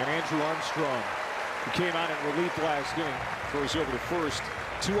 and Andrew Armstrong, who came out in relief last inning, throws over to first.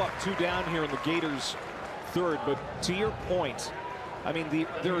 2 up, 2 down here in the Gators' third. But to your point, I mean,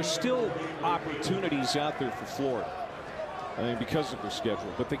 there are still opportunities out there for Florida. I mean, because of their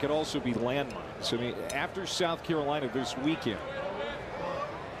schedule, but they could also be landmines. I mean, after South Carolina this weekend,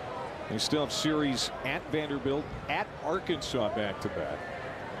 they still have series at Vanderbilt, at Arkansas back-to-back.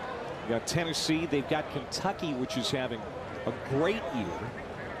 They got Tennessee, they've got Kentucky, which is having a great year,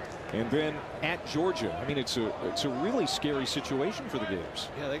 and then at Georgia. I mean, it's a really scary situation for the Gators.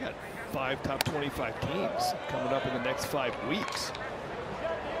 Yeah, they got 5 top 25 teams coming up in the next 5 weeks.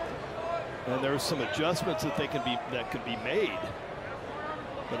 And there's some adjustments that can be made.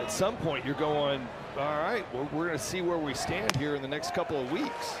 But at some point you're going, all right, well, we're going to see where we stand here in the next couple of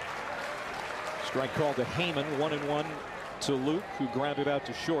weeks. Strike called to Heyman, 1-1 to Luke, who grounded out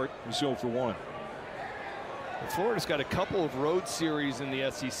to short. He's 0 for 1. Florida's got a couple of road series in the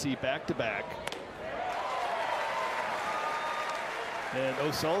SEC back-to-back. And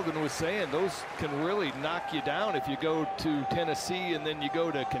O'Sullivan was saying those can really knock you down if you go to Tennessee and then you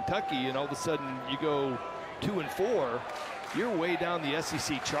go to Kentucky and all of a sudden you go 2 and 4. You're way down the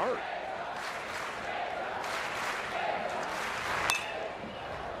SEC chart.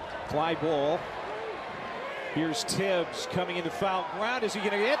 Fly ball. Here's Tibbs coming into foul ground. Is he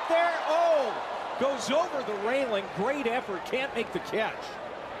going to get there? Oh! Goes over the railing. Great effort. Can't make the catch.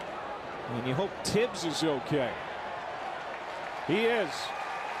 And you hope Tibbs is okay. He is.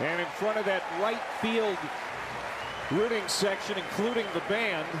 And in front of that right field rooting section, including the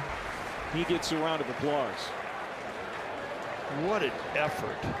band, he gets a round of applause. What an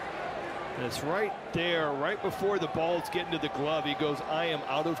effort. And it's right there, right before the ball's getting to the glove. He goes, I am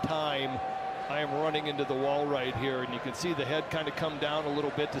out of time. I am running into the wall right here. And you can see the head kind of come down a little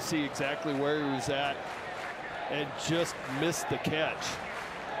bit to see exactly where he was at, and just missed the catch.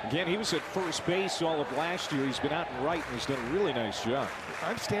 Again, he was at first base all of last year. He's been out and right, and he's done a really nice job.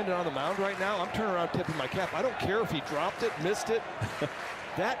 I'm standing on the mound right now. I'm turning around tipping my cap. I don't care if he dropped it, missed it.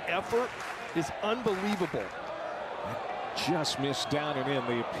 That effort is unbelievable. Just missed down and in.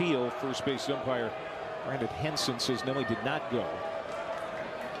 The appeal, first base umpire Brandon Henson says no, he did not go.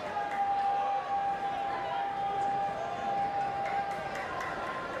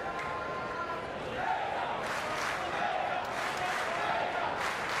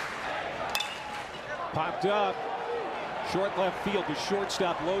 Popped up. Short left field. The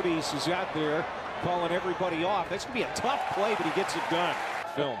shortstop Lodis is out there calling everybody off. That's going to be a tough play, but he gets it done.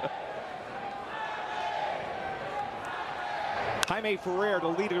 Film. Jaime Ferrer to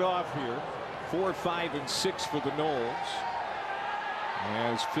lead it off here. 4, 5, and 6 for the Noles.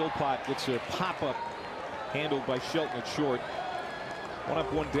 As Philpott gets a pop-up handled by Shelton at short. One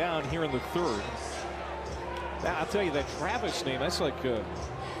up, one down here in the third. Now, I'll tell you, that Travis name, that's like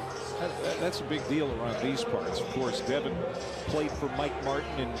that's a big deal around these parts. Of course, Devin played for Mike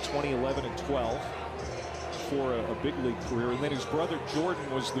Martin in 2011 and 12 for a big league career, and then his brother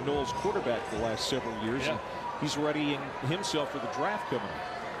Jordan was the Knowles quarterback for the last several years. Yeah. And he's readying himself for the draft coming up.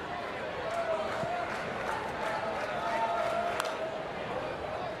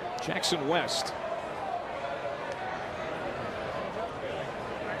 Jackson West.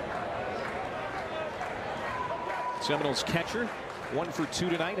 Seminoles catcher, 1 for 2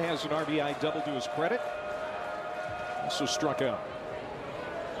 tonight, has an RBI double to his credit. Also struck out.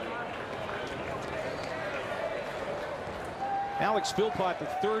 Alex Philpott, the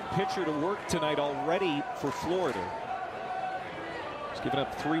third pitcher to work tonight already for Florida. He's given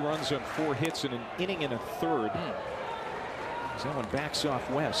up 3 runs on 4 hits in an inning and a third. As that one backs off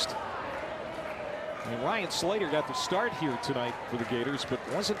West. And Ryan Slater got the start here tonight for the Gators, but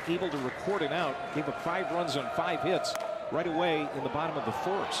wasn't able to record an out. Gave up 5 runs on 5 hits right away in the bottom of the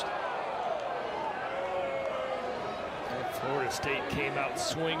first. Florida State came out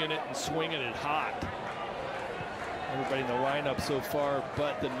swinging it and swinging it hot. Everybody in the lineup so far,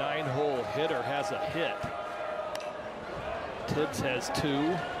 but the 9-hole hitter has a hit. Tibbs has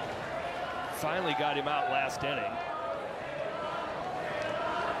 2. Finally got him out last inning.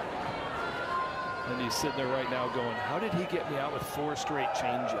 And he's sitting there right now going, how did he get me out with 4 straight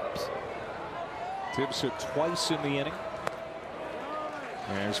changeups? Tibbs hit twice in the inning.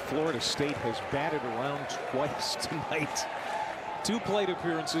 As Florida State has batted around twice tonight. 2 plate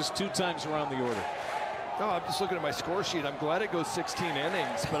appearances, 2 times around the order. No, I'm just looking at my score sheet. I'm glad it goes 16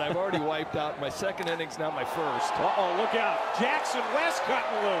 innings, but I've already wiped out my second innings, not my first. Uh-oh, look out. Jackson West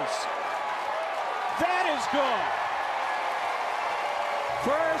cutting loose. That is gone.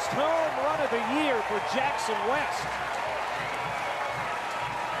 First home run of the year for Jackson West.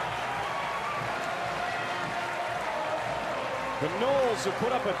 The Knowles have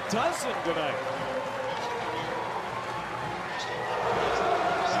put up a dozen tonight.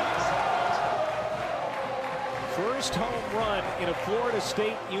 First home run in a Florida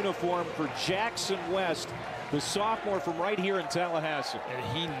State uniform for Jackson West, the sophomore from right here in Tallahassee. And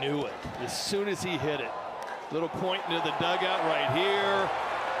he knew it as soon as he hit it. Little point into the dugout right here.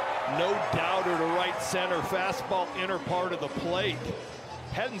 No doubter to right center. Fastball inner part of the plate.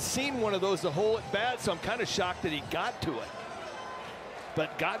 Hadn't seen one of those the whole at bat, so I'm kind of shocked that he got to it.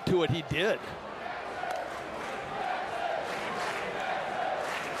 But got to it, he did.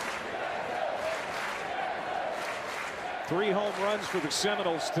 Three home runs for the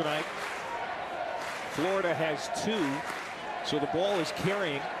Seminoles tonight. Florida has 2, so the ball is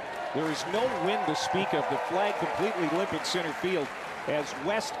carrying. There is no wind to speak of. The flag completely limp in center field as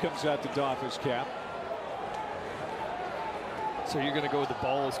West comes out to doff his cap. So you're going to go with the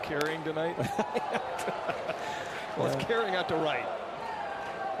ball is carrying tonight? Well, it's carrying out to right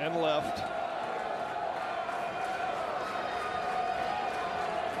and left.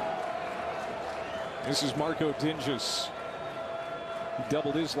 This is Marco Dinges. He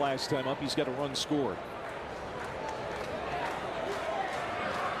doubled his last time up. He's got a run scored.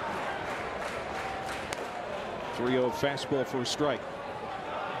 .30 fastball for a strike.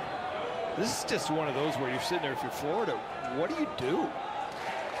 This is just one of those where you're sitting there, if you're Florida, what do you do?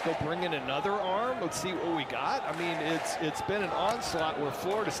 Go bring in another arm? Let's see what we got. I mean, it's been an onslaught where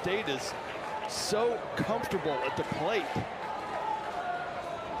Florida State is so comfortable at the plate.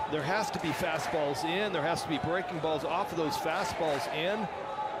 There has to be fastballs in. There has to be breaking balls off of those fastballs in.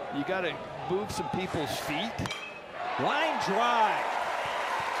 You got to move some people's feet. Line drive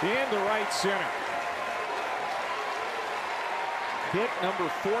into right center. Hit number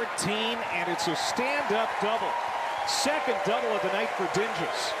 14, and it's a stand-up double. Second double of the night for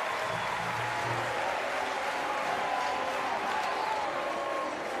Dinges.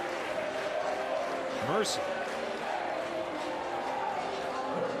 Mercy.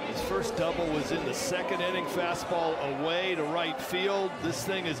 His first double was in the second inning. Fastball away to right field. This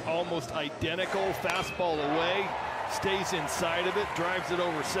thing is almost identical. Fastball away, stays inside of it, drives it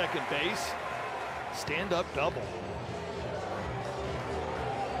over second base. Stand-up double.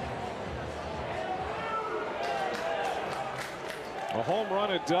 A home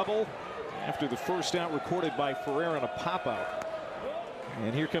run, a double after the first out recorded by Ferrer on a pop-out.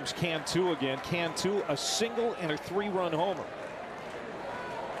 And here comes Cantu again. Cantu, a single and a 3-run homer.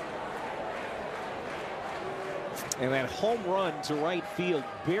 And that home run to right field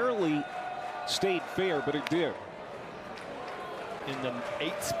barely stayed fair, but it did. In the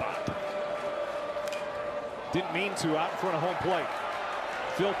 8th spot. Didn't mean to, out in front of home plate.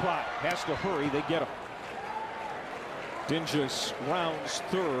 Philpott has to hurry. They get him. Dingus rounds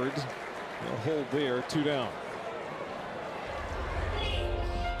third. They'll hold there, 2 down.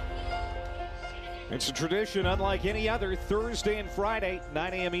 It's a tradition unlike any other. Thursday and Friday,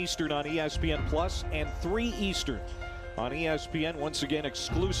 9 a.m. Eastern on ESPN Plus and 3 Eastern on ESPN. Once again,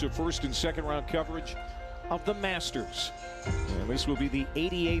 exclusive first and second round coverage of the Masters. And this will be the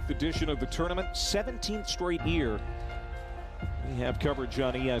 88th edition of the tournament, 17th straight year we have coverage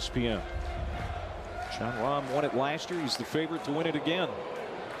on ESPN. Jon Rahm won it last year. He's the favorite to win it again.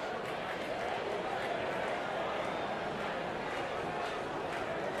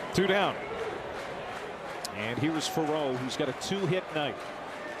 Two down. And here's Farrow, who's got a 2-hit night.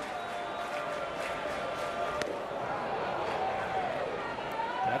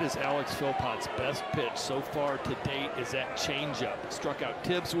 That is Alex Philpott's best pitch so far to date, is that changeup. Struck out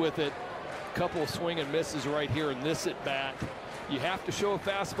Tibbs with it. Couple of swing and misses right here in this at bat. You have to show a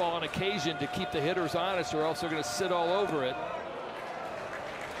fastball on occasion to keep the hitters honest, or else they're going to sit all over it.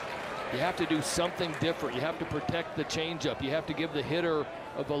 You have to do something different. You have to protect the changeup. You have to give the hitter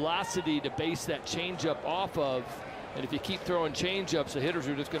a velocity to base that changeup off of. And if you keep throwing changeups, the hitters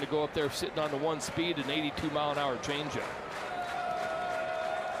are just going to go up there sitting on the 1 speed, an 82-mile-an-hour changeup.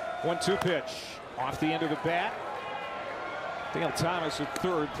 1-2 pitch off the end of the bat. Dale Thomas at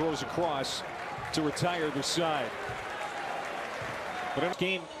third throws across to retire the side. But this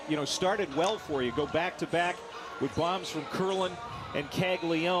game, started well for you. Go back to back with bombs from Curlin and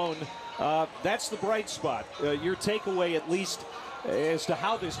Caglione. That's the bright spot. Your takeaway, at least, as to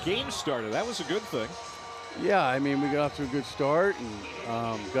how this game started. That was a good thing. Yeah, I mean, we got off to a good start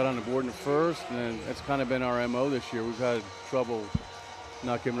and got on the board in the first, and then that's kind of been our MO this year. We've had trouble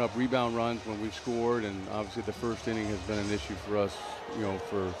not giving up rebound runs when we've scored, and obviously the first inning has been an issue for us,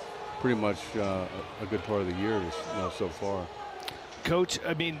 for pretty much a good part of the year so far. Coach,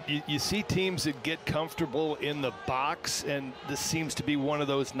 I mean, you see teams that get comfortable in the box, and this seems to be one of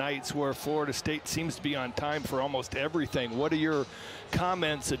those nights where Florida State seems to be on time for almost everything. What are your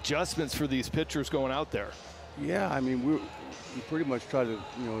comments, adjustments for these pitchers going out there? Yeah, I mean, we pretty much try to,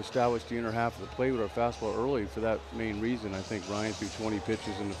 establish the inner half of the play with our fastball early for that main reason. I think Ryan threw 20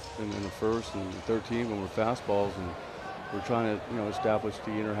 pitches in the first and 13 when we're fastballs, and we're trying to, establish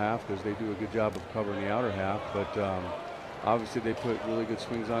the inner half because they do a good job of covering the outer half. But obviously they put really good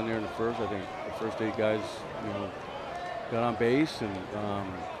swings on there in the first. I think the first 8 guys, got on base, and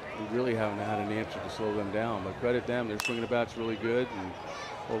we really haven't had an answer to slow them down. But credit them, their swinging the bat's really good, and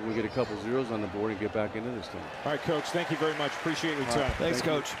hope we get a couple zeros on the board and get back into this thing. All right, Coach, thank you very much. Appreciate your time. Thanks,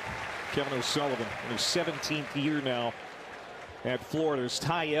 Coach. Kevin O'Sullivan in his 17th year now at Florida as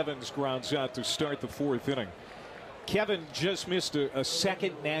Ty Evans grounds out to start the 4th inning. Kevin just missed a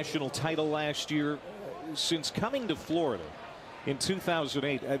second national title last year. Since coming to Florida in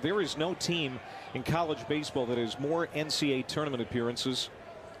 2008, there is no team in college baseball that has more NCAA tournament appearances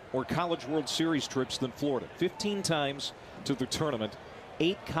or College World Series trips than Florida. 15 times to the tournament,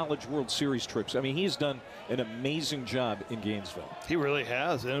 8 College World Series trips. I mean, he's done an amazing job in Gainesville. He really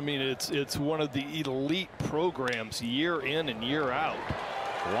has. I mean, it's one of the elite programs year in and year out.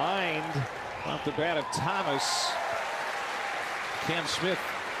 Lined off the bat of Thomas. Cam Smith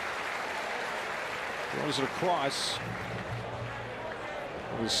throws it across.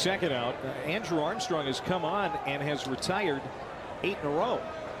 The second out. Andrew Armstrong has come on and has retired 8 in a row.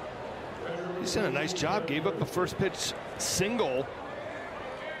 He's done a nice job. Gave up a first pitch single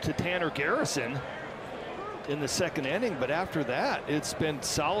to Tanner Garrison in the second inning, but after that it's been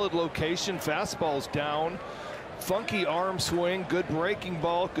solid location, fastballs down, funky arm swing, good breaking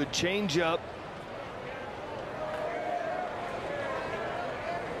ball, good changeup.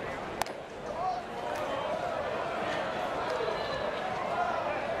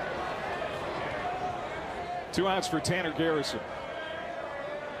 Two outs for Tanner Garrison.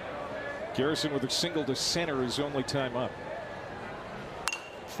 Garrison with a single to center his only time up.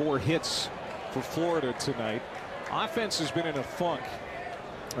 4 hits for Florida tonight. Offense has been in a funk.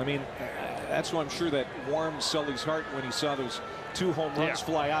 I mean, that's why I'm sure that warmed Sully's heart when he saw those 2 home runs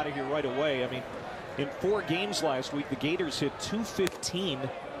fly out of here right away. I mean, in 4 games last week, the Gators hit .215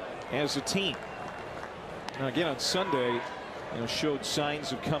 as a team. Now again on Sunday, showed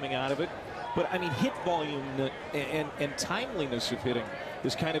signs of coming out of it. But I mean, hit volume and timeliness of hitting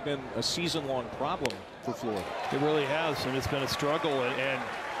has kind of been a season-long problem for Florida. It really has, and it's been a struggle. And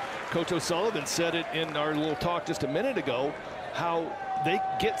Coach O'Sullivan said it in our little talk just a minute ago, how they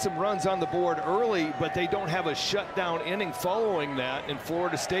get some runs on the board early, but they don't have a shutdown inning following that. And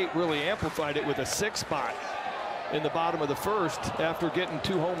Florida State really amplified it with a 6 spot in the bottom of the first after getting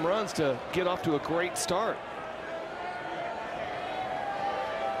 2 home runs to get off to a great start.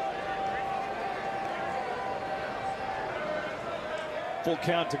 Full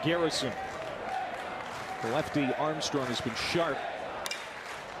count to Garrison. The lefty Armstrong has been sharp.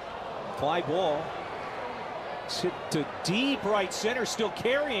 Fly ball. It's hit to deep right center, still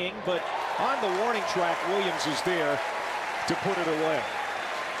carrying, but on the warning track, Williams is there to put it away.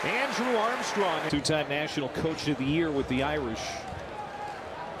 Andrew Armstrong, two-time National Coach of the Year with the Irish.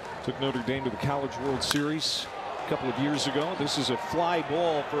 Took Notre Dame to the College World Series a couple of years ago. This is a fly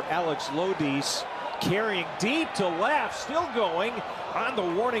ball for Alex Lodis, carrying deep to left, still going on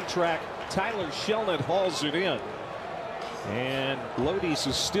the warning track. Tyler Shelnut hauls it in. And Lodis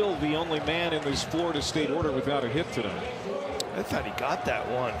is still the only man in this Florida State order without a hit tonight. I thought he got that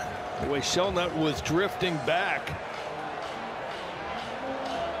one. The way Shelnut was drifting back.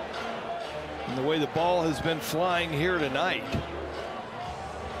 And the way the ball has been flying here tonight.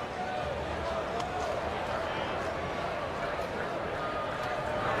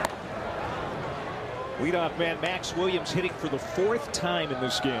 Leadoff man Max Williams hitting for the 4th time in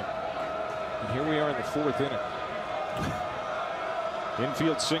this game. And here we are in the 4th inning.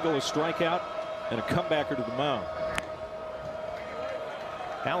 Infield single, a strikeout, and a comebacker to the mound.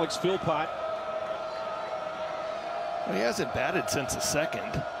 Alex Philpott. Well, he hasn't batted since the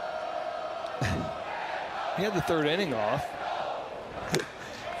 2nd. He had the 3rd inning off.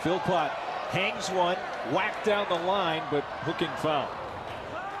 Philpott hangs one, whacked down the line, but hooking foul.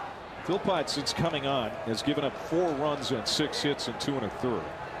 Philpott, since coming on, has given up 4 runs on 6 hits and 2 1/3.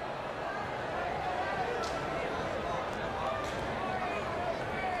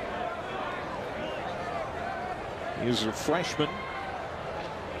 He is a freshman.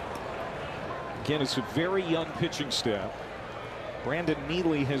 Again, it's a very young pitching staff. Brandon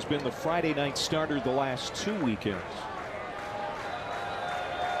Neely has been the Friday night starter the last 2 weekends.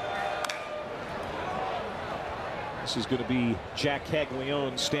 This is going to be Jack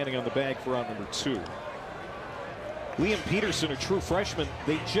Caglione standing on the bag for out number 2. Liam Peterson, a true freshman,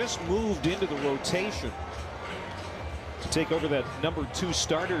 they just moved into the rotation to take over that number 2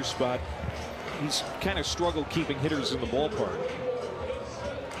 starter spot. He's kind of struggled keeping hitters in the ballpark.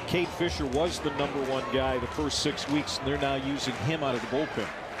 Cade Fisher was the number 1 guy the first 6 weeks, and they're now using him out of the bullpen.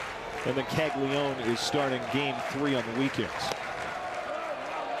 And then Caglione is starting game 3 on the weekends.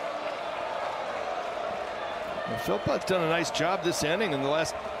 Well, Philpott's done a nice job this inning, and the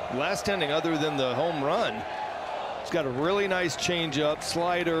last inning, other than the home run. He's got a really nice changeup,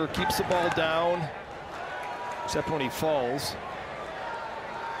 slider, keeps the ball down, except when he falls,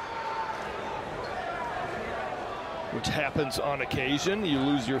 which happens on occasion. You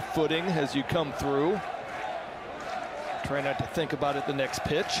lose your footing as you come through. Try not to think about it the next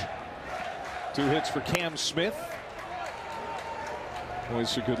pitch. 2 hits for Cam Smith.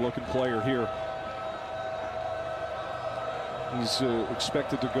 Always a good-looking player here. He's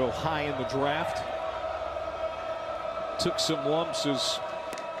expected to go high in the draft. Took some lumps as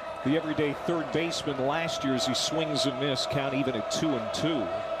the everyday third baseman last year as he swings and miss, count even at 2-2.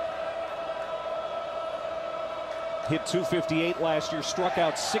 Hit .258 last year, struck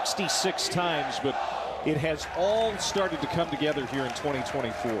out 66 times, but it has all started to come together here in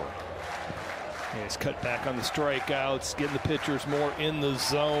 2024. Yeah, he's cut back on the strikeouts, getting the pitchers more in the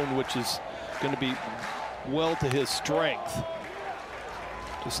zone, which is going to be well to his strength.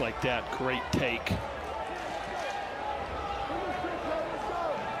 Just like that, great take.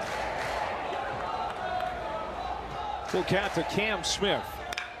 Full count to Cam Smith.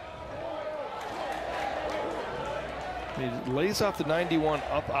 He lays off the 91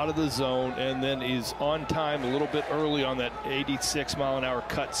 up out of the zone, and then he's on time a little bit early on that 86-mile-an-hour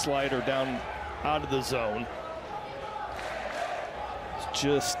cut slider down out of the zone. It's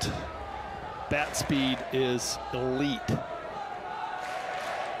just bat speed is elite.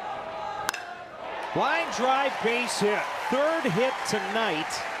 Line drive, base hit. 3rd hit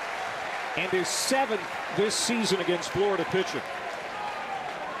tonight, and his 7th this season against Florida pitching.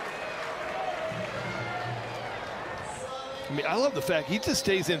 I mean, I love the fact he just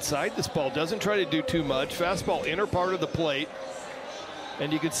stays inside this ball, doesn't try to do too much. Fastball inner part of the plate,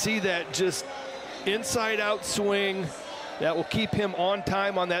 and you can see that just inside out swing that will keep him on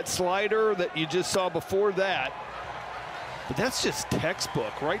time on that slider that you just saw before that. But that's just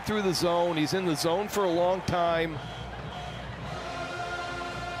textbook, right through the zone. He's in the zone for a long time.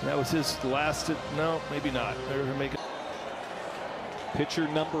 That was his last, no, maybe not. They're making. Pitcher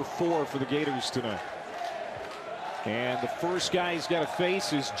number 4 for the Gators tonight. And the first guy he's got to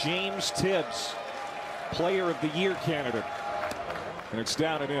face is James Tibbs, Player of the Year candidate. And it's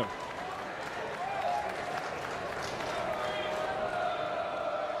down at him.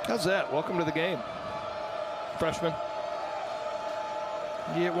 How's that? Welcome to the game, freshman.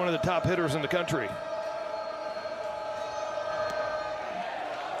 You get one of the top hitters in the country.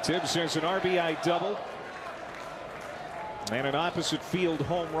 Tibbs has an RBI double and an opposite field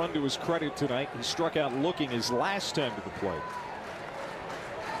home run to his credit tonight. He struck out looking his last time to the plate.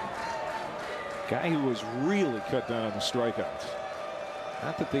 Guy who was really cut down on the strikeouts.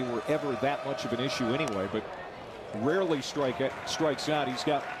 Not that they were ever that much of an issue anyway, but rarely strikes out. He's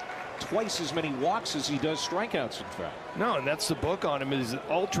got twice as many walks as he does strikeouts, in fact. No, and that's the book on him. He's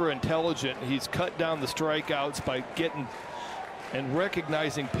ultra intelligent. He's cut down the strikeouts by getting and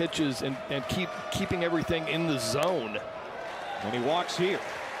recognizing pitches and keeping everything in the zone. And he walks here.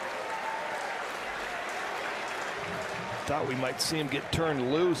 Thought we might see him get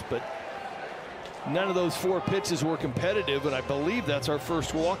turned loose, but none of those 4 pitches were competitive, and I believe that's our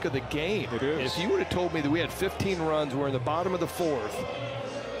first walk of the game. It is. And if you would have told me that we had 15 runs, we're in the bottom of the 4th,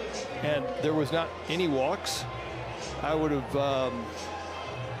 and there was not any walks, I would have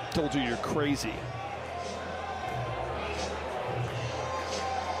told you you're crazy.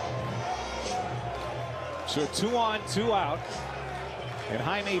 So 2 on, 2 out. And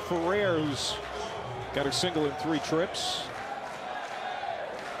Jaime Ferrer, who's got a single in 3 trips.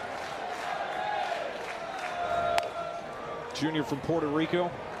 Junior from Puerto Rico.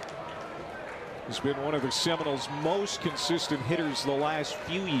 Has been one of the Seminoles' most consistent hitters the last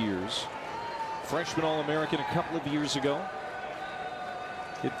few years. Freshman All-American a couple of years ago.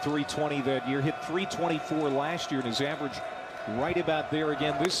 Hit .320 that year. Hit .324 last year, and his average right about there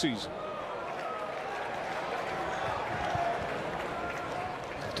again this season.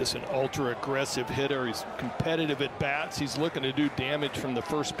 Just an ultra aggressive hitter. He's competitive at bats. He's looking to do damage from the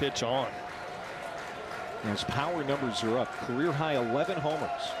first pitch on. His power numbers are up. Career high 11 homers.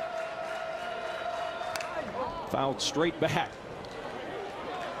 Fouled straight back.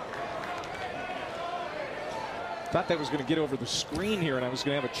 Thought that was going to get over the screen here, and I was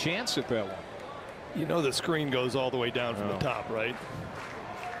going to have a chance at that one. You know the screen goes all the way down from the top, right?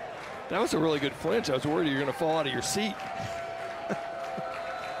 That was a really good flinch. I was worried you were going to fall out of your seat.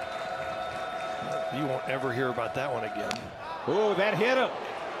 You won't ever hear about that one again. Oh, that hit him.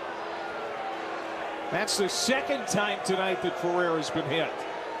 That's the second time tonight that Ferrer has been hit.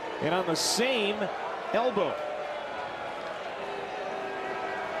 And on the same elbow.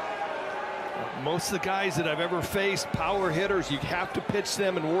 Most of the guys that I've ever faced, power hitters, you have to pitch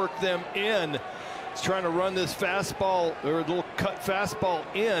them and work them in. He's trying to run this fastball, or a little cut fastball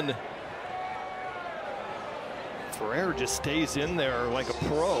in. Ferrer just stays in there like a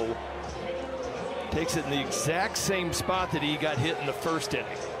pro. Takes it in the exact same spot that he got hit in the first inning.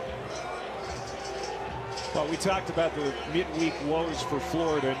 Well, we talked about the midweek woes for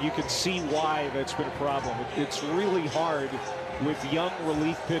Florida, and you can see why that's been a problem. It's really hard with young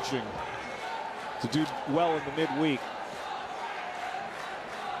relief pitching to do well in the midweek.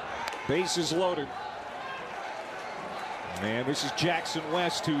 Bases loaded. And this is Jackson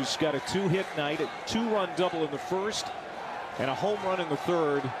West, who's got a 2-hit night, a 2-run double in the first, and a home run in the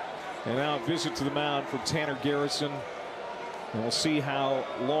third. And now a visit to the mound from Tanner Garrison. And we'll see how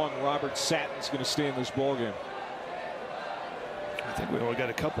long Robert Sattin's going to stay in this ballgame. I think we only got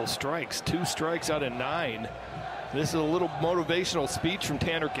a couple strikes. 2 strikes out of 9. This is a little motivational speech from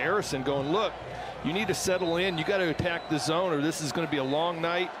Tanner Garrison going, look, you need to settle in. You got to attack the zone, or this is going to be a long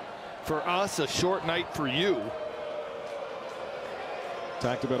night for us, a short night for you.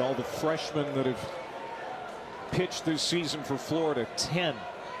 Talked about all the freshmen that have pitched this season for Florida. 10.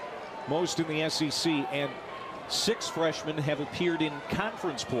 Most in the SEC, and 6 freshmen have appeared in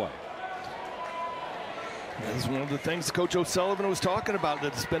conference play. This is one of the things Coach O'Sullivan was talking about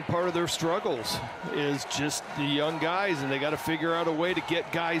that's been part of their struggles, is just the young guys, and they got to figure out a way to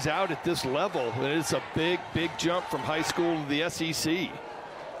get guys out at this level. And it's a big, big jump from high school to the SEC.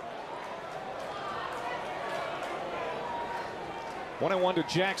 One to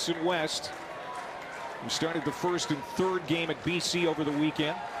Jackson West, who started the first and third game at BC over the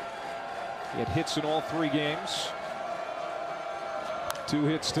weekend. He had hits in all 3 games. 2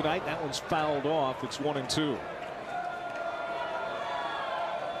 hits tonight. That one's fouled off. It's 1-2.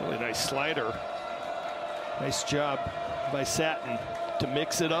 Really nice slider. Nice job by Sattin to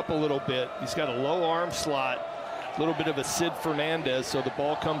mix it up a little bit. He's got a low arm slot, a little bit of a Sid Fernandez, so the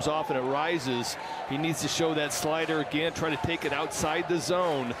ball comes off and it rises. He needs to show that slider again, try to take it outside the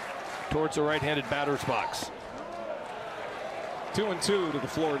zone towards the right-handed batter's box. 2-2 to the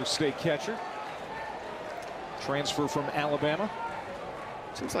Florida State catcher. Transfer from Alabama.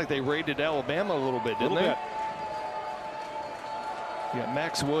 Seems like they raided Alabama a little bit, didn't they? You got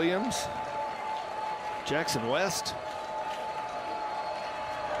Max Williams, Jackson West.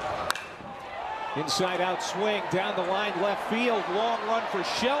 Inside out swing down the line, left field, long run for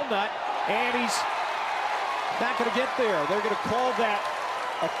Shelnut, and he's not going to get there. They're going to call that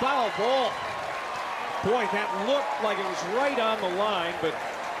A foul ball. Boy, that looked like it was right on the line, but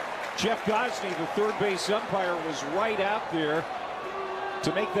Jeff Gosney, the third base umpire, was right out there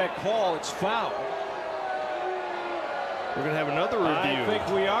to make that call. It's foul. We're going to have another review. I think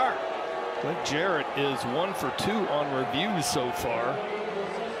we are. Clint Jarrett is 1 for 2 on reviews so far.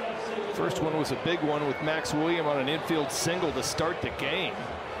 First one was a big one with Max William on an infield single to start the game.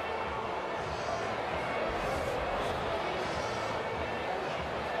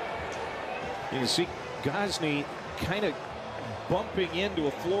 You can see Gosney kind of bumping into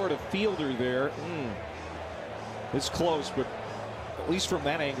a Florida fielder there. It's close, but at least from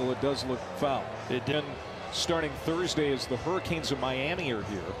that angle, it does look foul. It did. Starting Thursday as the Hurricanes of Miami are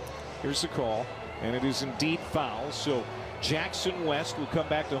here. Here's the call, and it is indeed foul. So Jackson West will come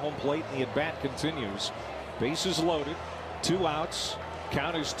back to home plate, and the at-bat continues. Bases loaded, 2 outs.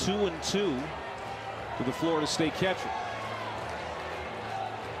 Count is 2-2 to the Florida State catcher.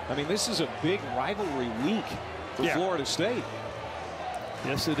 I mean, this is a big rivalry week for Florida State.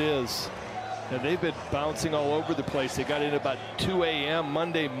 Yes, it is. And they've been bouncing all over the place. They got in about 2 a.m.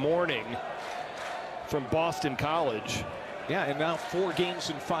 Monday morning from Boston College. Yeah, and now 4 games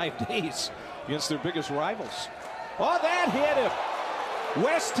in 5 days against their biggest rivals. Oh, that hit him.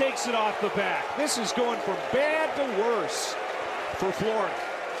 West takes it off the back. This is going from bad to worse for Florida.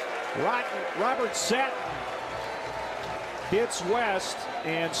 Robert Satin hits West,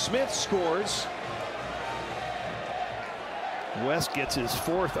 and Smith scores. West gets his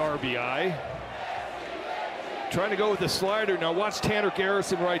 4th RBI. Trying to go with the slider. Now watch Tanner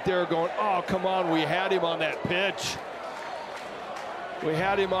Garrison right there going, oh, come on, we had him on that pitch. We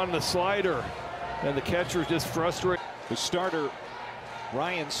had him on the slider. And the catcher just frustrated. The starter,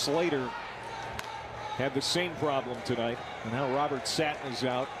 Ryan Slater, had the same problem tonight. And now Robert Satin is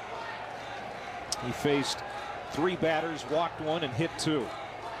out. He faced 3 batters, walked 1, and hit 2.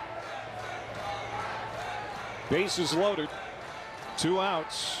 Bases loaded, 2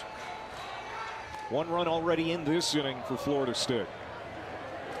 outs. 1 run already in this inning for Florida State.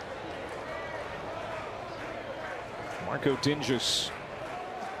 Marco Dingus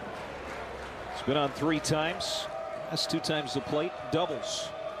has been on 3 times. That's 2 times the plate, doubles.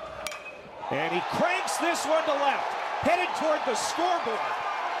 And he cranks this one to left, headed toward the scoreboard.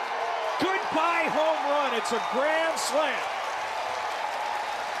 Goodbye home run. It's a grand slam.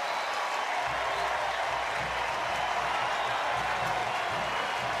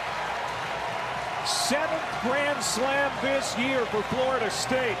 Seventh grand slam this year for Florida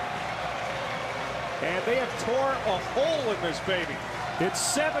State. And they have tore a hole in this baby. It's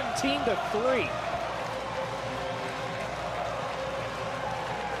 17-3.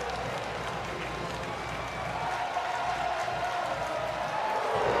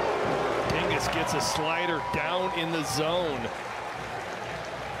 Dingus gets a slider down in the zone.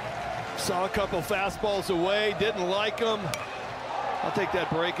 Saw a couple fastballs away, didn't like them. I'll take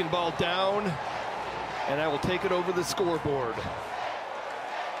that breaking ball down, and I will take it over the scoreboard.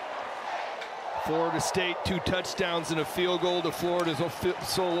 Florida State 2 touchdowns and a field goal to Florida's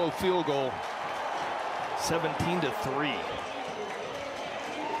solo field goal. 17-3.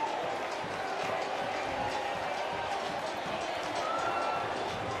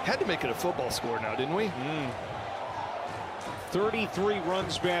 Had to make it a football score now, didn't we? 33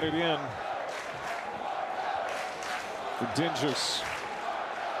 runs batted in for Dingus.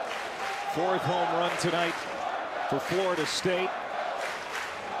 4th home run tonight for Florida State.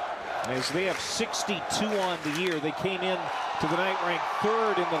 As they have 62 on the year, they came in to the night ranked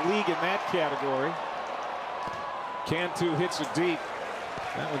 3rd in the league in that category. Cantu hits it deep.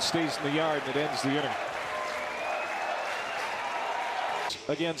 That one stays in the yard and it ends the inning.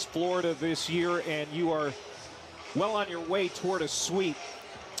 Against Florida this year, and you are well on your way toward a sweep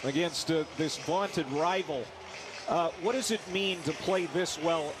against this vaunted rival. What does it mean to play this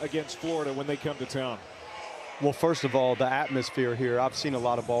well against Florida when they come to town? Well, first of all, the atmosphere here. I've seen a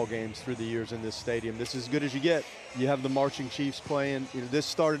lot of ball games through the years in this stadium. This is as good as you get. You have the Marching Chiefs playing. You know, this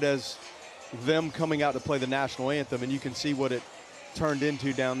started as them coming out to play the national anthem, and you can see what it turned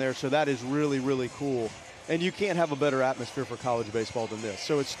into down there. So that is really, really cool. And you can't have a better atmosphere for college baseball than this.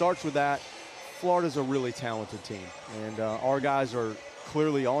 So it starts with that. Florida's a really talented team, and our guys are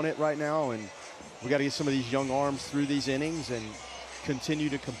clearly on it right now, and we got to get some of these young arms through these innings and continue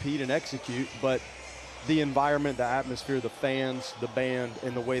to compete and execute. But the environment, the atmosphere, the fans, the band,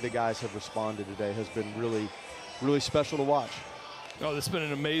 and the way the guys have responded today has been really, really special to watch. Oh, this has been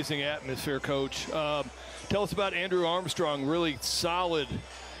an amazing atmosphere, Coach. Tell us about Andrew Armstrong, really solid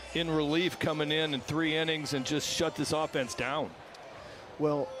in relief coming in 3 innings and just shut this offense down.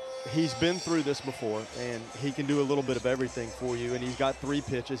 Well, he's been through this before, and he can do a little bit of everything for you. And he's got 3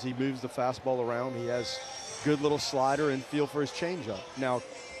 pitches. He moves the fastball around. He has good little slider and feel for his changeup. Now,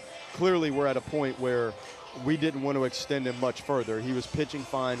 clearly we're at a point where we didn't want to extend him much further. He was pitching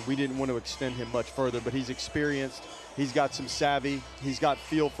fine. We didn't want to extend him much further, but he's experienced. He's got some savvy. He's got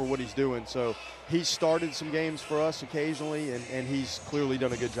feel for what he's doing. So he's started some games for us occasionally, and he's clearly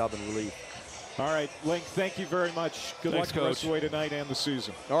done a good job in relief. All right, Link, thank you very much. Good luck the rest of the way tonight and the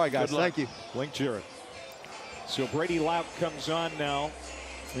season. All right, guys, thank you. Link Jarrett. So Brady Lauk comes on now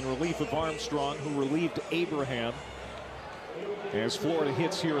in relief of Armstrong, who relieved Abraham as Florida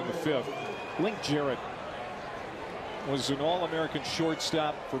hits here in the 5th. Link Jarrett was an All-American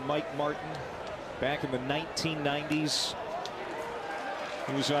shortstop for Mike Martin back in the 1990s.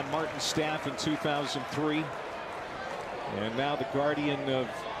 He was on Martin's staff in 2003. And now the guardian of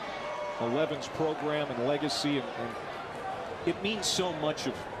 11's program and legacy. And it means so much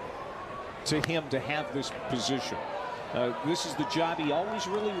to him to have this position. This is the job he always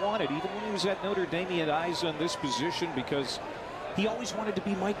really wanted. Even when he was at Notre Dame, he had eyes on this position because he always wanted to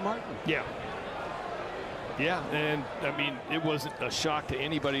be Mike Martin. Yeah. Yeah, and I mean, it wasn't a shock to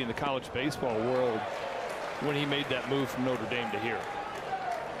anybody in the college baseball world when he made that move from Notre Dame to here.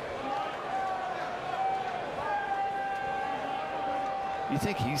 You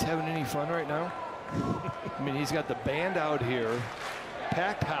think he's having any fun right now? I mean, he's got the band out here,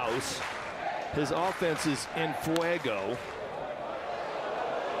 packed house. His offense is in fuego.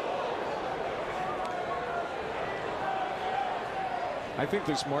 I think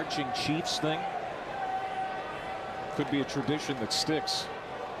this marching Chiefs thing could be a tradition that sticks.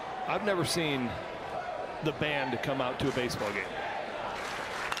 I've never seen the band come out to a baseball game,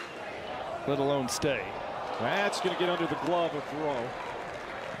 let alone stay. That's going to get under the glove, a throw.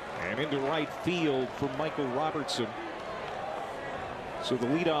 And into right field for Michael Robertson. So the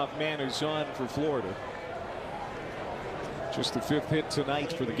leadoff man is on for Florida. Just the 5th hit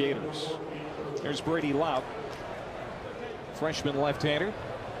tonight for the Gators. There's Brady Lauk, freshman left-hander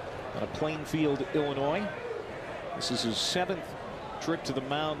out of Plainfield, Illinois. This is his 7th trip to the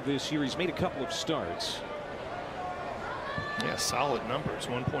mound this year. He's made a couple of starts. Yeah, solid numbers.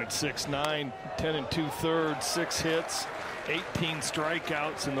 1.69, 10 2/3, 6 hits, 18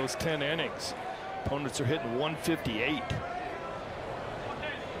 strikeouts in those 10 innings. Opponents are hitting 158.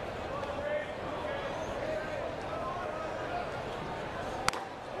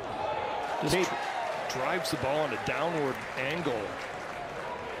 Just drives the ball on a downward angle.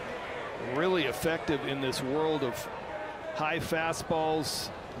 Really effective in this world of high fastballs.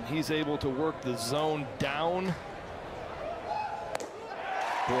 He's able to work the zone down.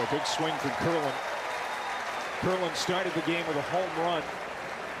 Boy, big swing from Curlin. Curlin started the game with a home run.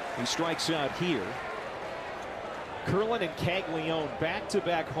 He strikes out here. Curlin and Caglione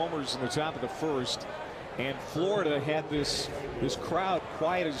back-to-back homers in the top of the 1st. And Florida had this crowd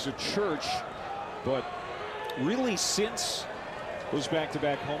quiet as a church. But really, since those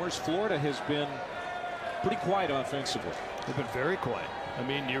back-to-back homers, Florida has been pretty quiet offensively. They've been very quiet. I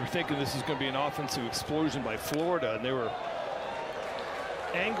mean, you're thinking this is going to be an offensive explosion by Florida, and they were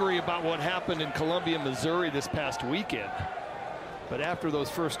angry about what happened in Columbia, Missouri this past weekend. But after those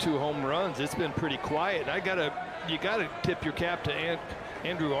first 2 home runs, it's been pretty quiet. You gotta tip your cap to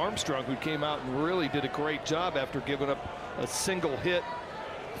Andrew Armstrong, who came out and really did a great job after giving up a single hit.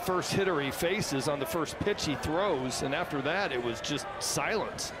 First hitter he faces on the first pitch he throws, and after that it was just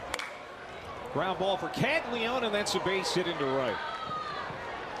silence. Ground ball for Caglione, and that's a base hit into right.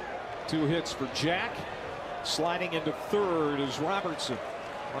 2 hits for Jack. Sliding into 3rd is Robertson.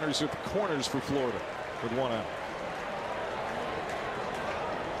 Runners at the corners for Florida with 1 out.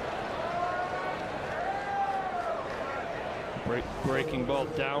 Breaking ball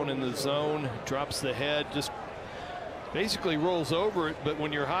down in the zone, drops the head, just basically rolls over it, but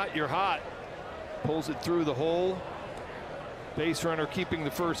when you're hot, you're hot. Pulls it through the hole. Base runner keeping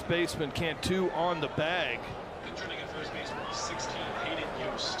the first baseman, Cantu, on the bag. Returning at first base, number 16, Hayden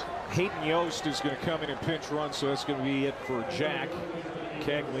Yost. Hayden Yost is going to come in and pinch run, so that's going to be it for Jack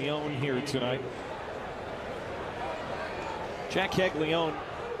Caglione here tonight. Jack Caglione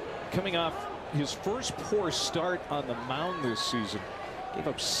coming off his first poor start on the mound this season. Gave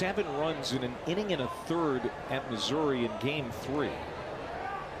up 7 runs in an inning and a 1/3 at Missouri in Game 3.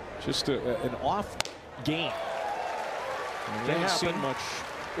 Just an off game. We haven't seen much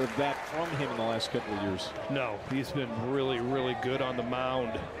of that from him in the last couple of years. No, he's been really, really good on the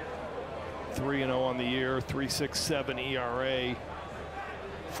mound. 3-0 on the year, 3.67 ERA,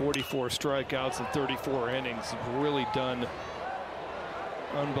 44 strikeouts in 34 innings. Really done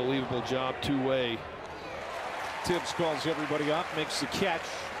unbelievable job 2-way. Tibbs calls everybody up, makes the catch.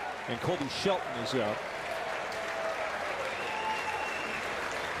 And Colby Shelton is out.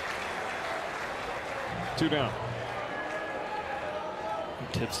 Two down.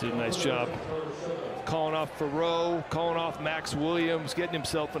 Tips did a nice job calling off Faroux, calling off Max Williams, getting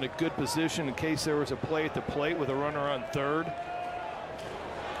himself in a good position in case there was a play at the plate with a runner on third.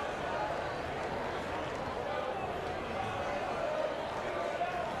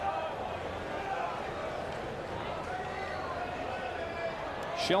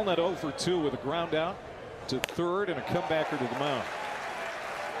 Shelnut 0 for 2 with a ground out to third and a comebacker to the mound.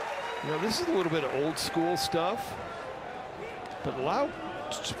 You know, this is a little bit of old school stuff, but loud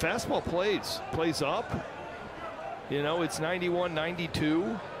fastball plays up. You know, it's 91,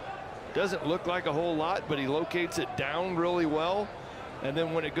 92. Doesn't look like a whole lot, but he locates it down really well. And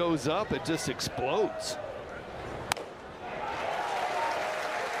then when it goes up, it just explodes.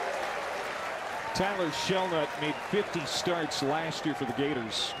 Tyler Shelnut made 50 starts last year for the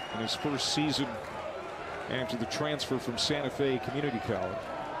Gators in his first season after the transfer from Santa Fe Community College.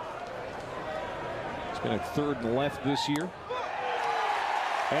 He's been at third and left this year.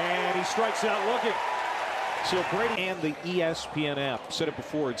 And he strikes out looking. So Brady and the ESPN app. Said it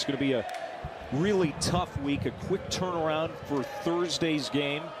before, it's going to be a really tough week. A quick turnaround for Thursday's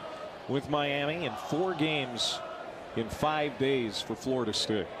game with Miami, and 4 games in 5 days for Florida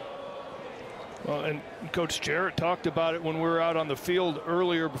State. Well, and Coach Jarrett talked about it when we were out on the field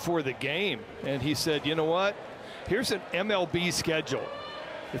earlier before the game. And he said, you know what? Here's an MLB schedule.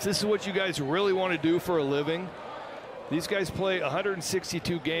 If this is what you guys really want to do for a living, these guys play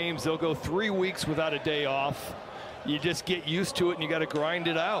 162 games. They'll go 3 weeks without a day off. You just get used to it, and you got to grind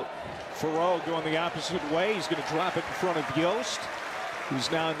it out. Faroux going the opposite way. He's going to drop it in front of Yost,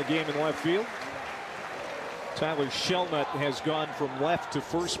 who's now in the game in left field. Tyler Shelnut has gone from left to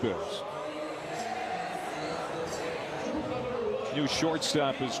first base. New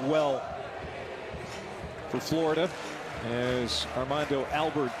shortstop as well for Florida, as Armando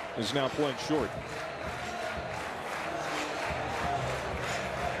Albert is now playing short.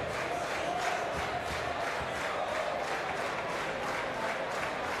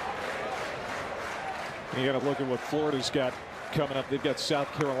 You got to look at what Florida's got coming up. They've got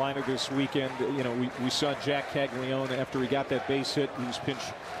South Carolina this weekend. You know, we saw Jack Caglione after he got that base hit. He was pinch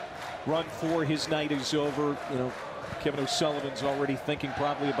run 4. His night is over. You know, Kevin O'Sullivan's already thinking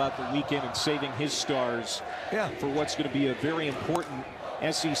probably about the weekend and saving his stars for what's going to be a very important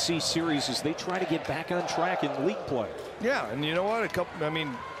SEC series as they try to get back on track in league play. Yeah, and you know what? I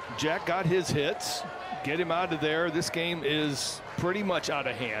mean, Jack got his hits. Get him out of there. This game is pretty much out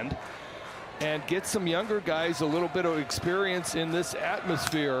of hand. And get some younger guys a little bit of experience in this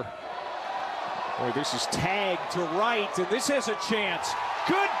atmosphere. Boy, this is tagged to right, and this has a chance.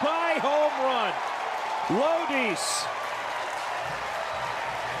 Goodbye home run. Lodis,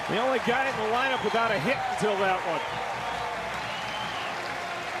 the only guy in the lineup without a hit until that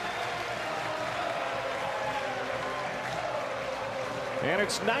one. And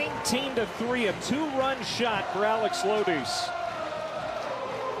it's 19-3, a 2-run shot for Alex Lodis.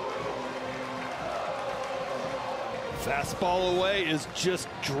 Fastball away is just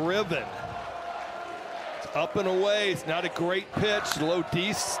driven. It's up and away. It's not a great pitch.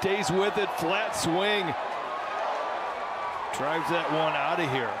 Lodis stays with it. Flat swing. Drives that one out of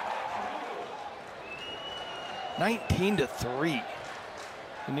here. 19-3.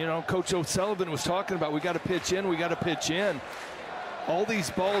 And you know, Coach O'Sullivan was talking about, we got to pitch in, we got to pitch in. All these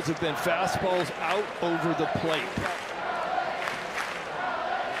balls have been fastballs out over the plate.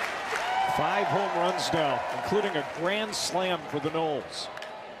 5 home runs now, including a grand slam for the Noles.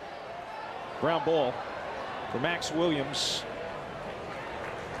 Ground ball for Max Williams.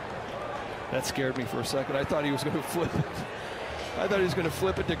 That scared me for a second. I thought he was going to flip it. I thought he was going to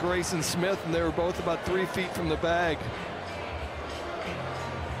flip it to Grayson Smith, and they were both about 3 feet from the bag.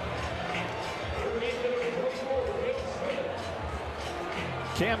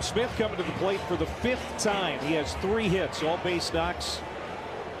 Cam Smith coming to the plate for the 5th time. He has 3 hits, all base knocks.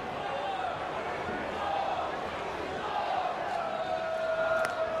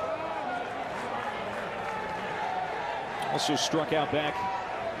 Also struck out back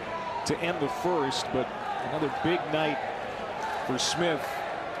to end the first, but another big night for Smith.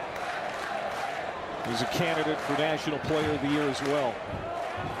 He's a candidate for National Player of the Year as well.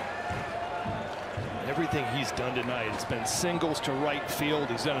 Everything he's done tonight, it's been singles to right field.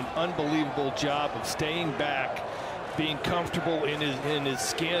 He's done an unbelievable job of staying back, being comfortable in his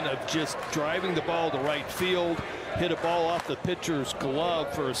skin, of just driving the ball to right field, hit a ball off the pitcher's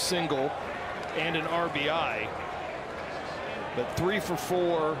glove for a single and an RBI. But 3 for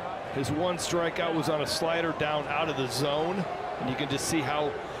 4. His 1 strikeout was on a slider down out of the zone, and you can just see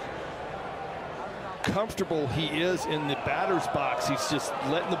how comfortable he is in the batter's box. He's just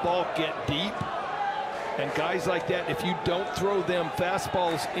letting the ball get deep. And guys like that, if you don't throw them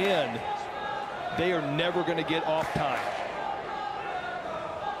fastballs in, they are never going to get off time.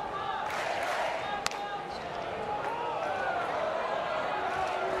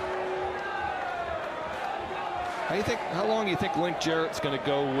 How long do you think Link Jarrett's going to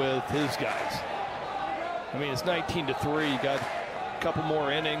go with his guys? I mean, it's 19-3. You got a couple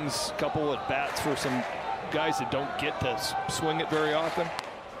more innings, a couple at bats for some guys that don't get to swing it very often.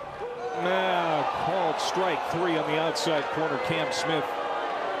 Now called strike 3 on the outside corner. Cam Smith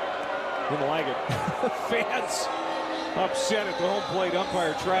didn't like it. Fans upset at the home plate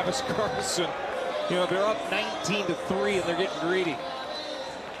umpire Travis Carlson. You know, they're up 19-3 and they're getting greedy.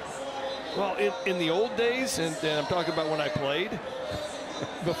 Well, in the old days, and I'm talking about when I played,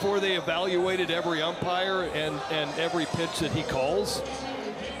 before they evaluated every umpire and every pitch that he calls,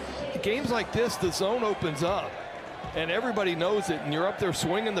 games like this, the zone opens up. And everybody knows it, and you're up there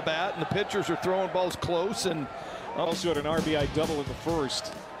swinging the bat, and the pitchers are throwing balls close. And also had an RBI double in the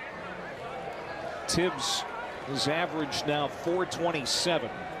first. Tibbs is averaged now 427,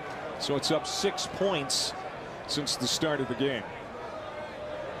 so it's up 6 points since the start of the game.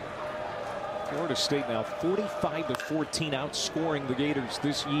 Florida State now 45-14, outscoring the Gators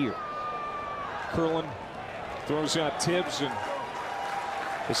this year. Curlin throws out Tibbs, and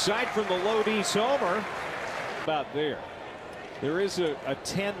aside from the Lodi's homer, about there is a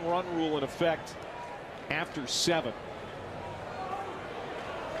 10-run rule in effect after 7.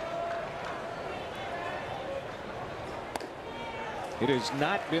 It has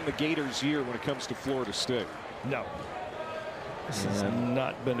not been the Gators' year when it comes to Florida State. No. This has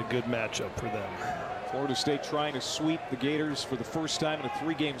not been a good matchup for them. Florida State trying to sweep the Gators for the first time in a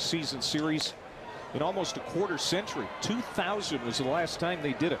 3-game season series in almost a quarter century. 2000 was the last time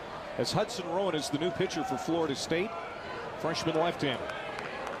they did it. As Hudson Rowan is the new pitcher for Florida State, freshman left-hander.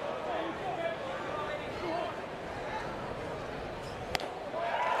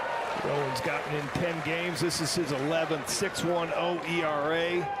 Rowan's gotten in 10 games. This is his 11th, 6.10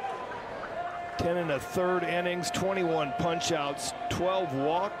 ERA. 10 1/3 innings, 21 punch-outs, 12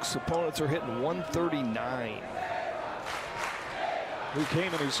 walks. Opponents are hitting 139. Luke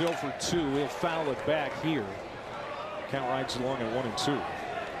Heyman is 0 for 2. He'll foul it back here. Count rides along at 1-2.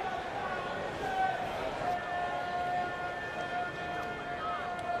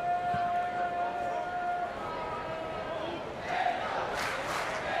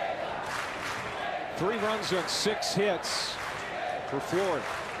 Three runs on 6 hits for Florida.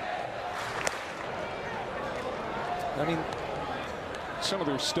 I mean, some of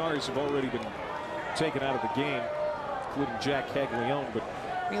their stars have already been taken out of the game, including Jack Caglione. But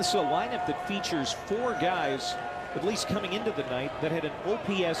I mean, it's a lineup that features 4 guys, at least coming into the night, that had an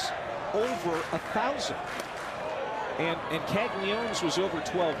OPS over 1,000. And Caglione's was over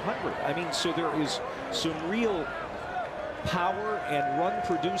 1,200. I mean, so there is some real power and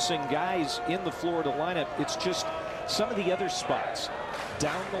run-producing guys in the Florida lineup. It's just some of the other spots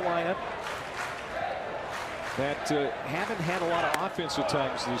down the lineup that haven't had a lot of offense at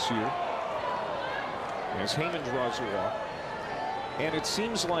times this year, as Heyman draws a walk. And it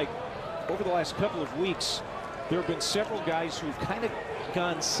seems like over the last couple of weeks, there have been several guys who've kind of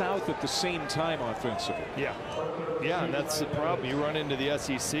gone south at the same time offensively. Yeah, and that's the problem. You run into the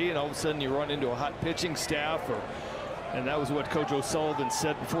SEC, and all of a sudden you run into a hot pitching staff, and that was what Coach O'Sullivan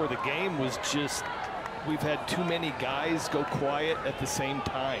said before the game, was just we've had too many guys go quiet at the same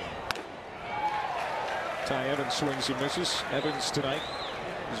time. Ty Evans swings and misses. Evans tonight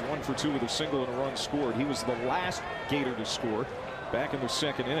is 1 for 2 with a single and a run scored. He was the last Gator to score back in the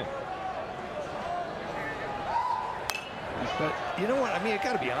 2nd inning. But you know what? I mean, I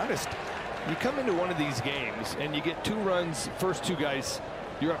got to be honest. You come into one of these games and you get 2 runs, first 2 guys,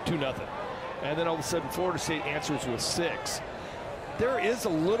 you're up 2-0. And then all of a sudden Florida State answers with 6. There is a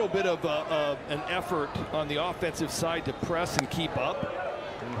little bit of an effort on the offensive side to press and keep up.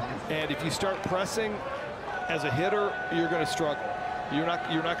 And if you start pressing as a hitter, you're going to struggle. You're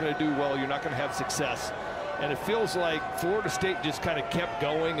not going to do well. You're not going to have success. And it feels like Florida State just kind of kept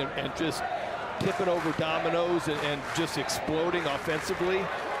going and just tipping over dominoes and just exploding offensively.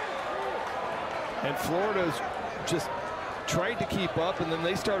 And Florida's just tried to keep up, and then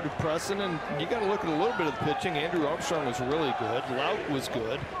they started pressing, and you got to look at a little bit of the pitching. Andrew Armstrong was really good. Laut was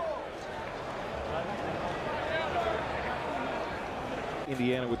good.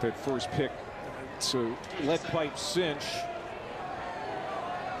 Indiana with that first pick. So lead pipe cinch.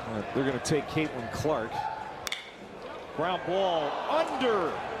 They're going to take Caitlin Clark. Ground ball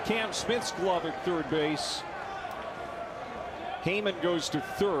under Cam Smith's glove at third base. Heyman goes to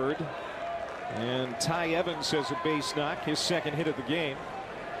third. And Ty Evans has a base knock, his second hit of the game.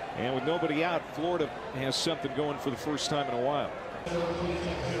 And with nobody out, Florida has something going for the first time in a while.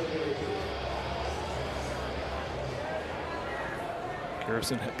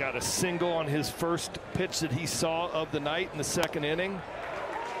 Garrison got a single on his first pitch that he saw of the night in the second inning.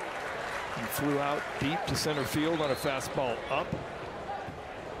 He flew out deep to center field on a fastball up.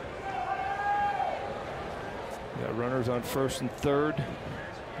 Got runners on first and third.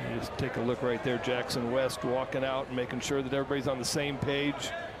 You just take a look right there. Jackson West walking out and making sure that everybody's on the same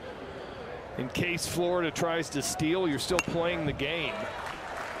page. In case Florida tries to steal, you're still playing the game,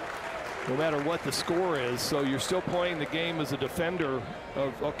 no matter what the score is. So you're still playing the game as a defender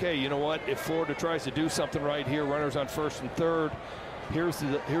of, okay, you know what, if Florida tries to do something right here, runners on first and third, here's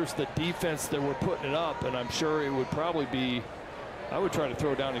the defense that we're putting it up, and I'm sure it would probably be, I would try to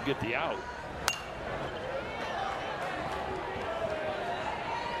throw down and get the out.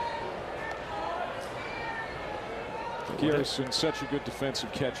 Garrison, such a good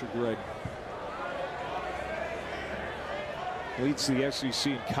defensive catcher, Greg. Leads the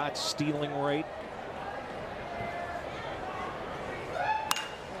SEC in caught stealing rate.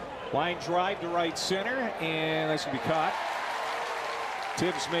 Line drive to right center, and that's going to be caught.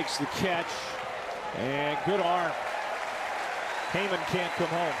 Tibbs makes the catch, and good arm. Heyman can't come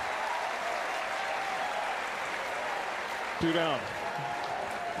home. 2 down.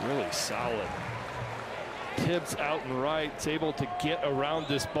 Really solid. Tibbs out and right. It's able to get around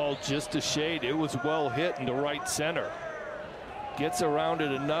this ball just a shade. It was well hit into right center. Gets around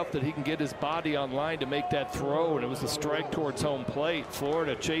it enough that he can get his body on line to make that throw, and it was a strike towards home plate.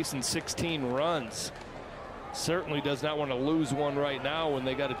 Florida chasing 16 runs. Certainly does not want to lose one right now when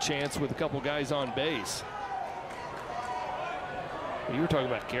they got a chance with a couple guys on base. You were talking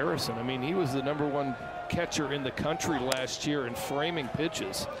about Garrison. I mean, he was the #1 catcher in the country last year in framing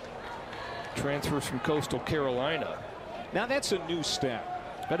pitches. Transfers from Coastal Carolina. Now that's a new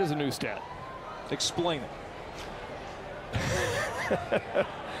stat. That is a new stat. Explain it.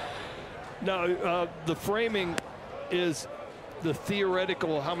 No, the framing is the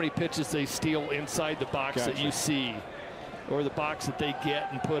theoretical how many pitches they steal inside the box that you see, or the box that they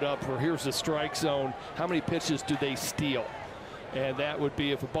get and put up for here's the strike zone. How many pitches do they steal? And that would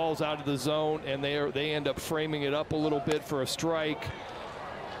be if a ball's out of the zone and they end up framing it up a little bit for a strike,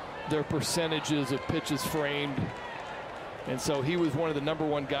 their percentages of pitches framed. And so he was one of the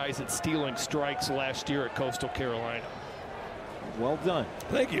 #1 guys at stealing strikes last year at Coastal Carolina. Well done.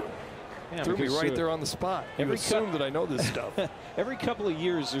 Thank you. Yeah, threw me right there on the spot. You assume that I know this stuff. Every couple of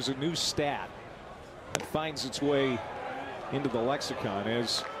years there's a new stat that finds its way into the lexicon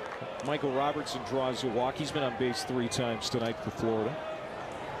as Michael Robertson draws a walk. He's been on base 3 times tonight for Florida.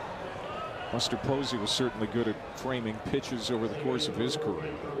 Buster Posey was certainly good at framing pitches over the course of his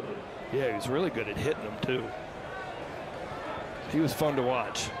career. Yeah, he was really good at hitting them too. He was fun to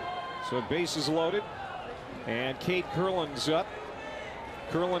watch. So bases loaded, and Cade Kurland's up.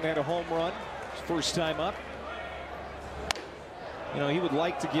 Kurland had a home run, his first time up. You know, he would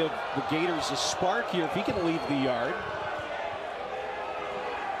like to give the Gators a spark here if he can leave the yard.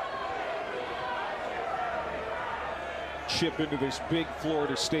 Chip into this big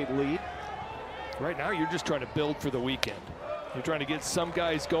Florida State lead. Right now, you're just trying to build for the weekend. You're trying to get some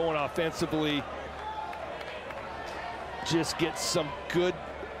guys going offensively. Just get something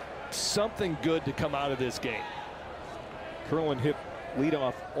good to come out of this game. Kurland hit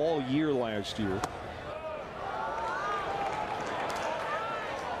leadoff all year last year.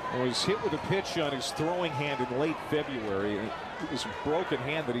 Was hit with a pitch on his throwing hand in late February. It was a broken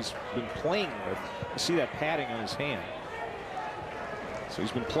hand that he's been playing with. You see that padding on his hand. So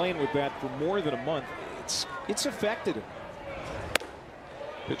he's been playing with that for more than a month. It's affected him.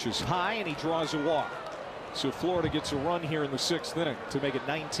 Pitch is high and he draws a walk. So Florida gets a run here in the 6th inning to make it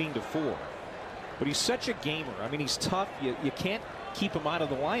 19-4. But he's such a gamer. I mean, he's tough. You can't keep him out of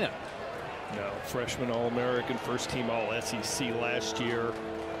the lineup. No, freshman All-American, first team All-SEC last year.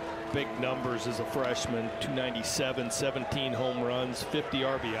 Big numbers as a freshman, 297, 17 home runs, 50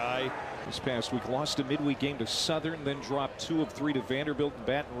 RBI. This past week lost a midweek game to Southern, then dropped 2 of 3 to Vanderbilt and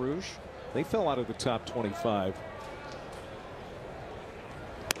Baton Rouge. They fell out of the top 25.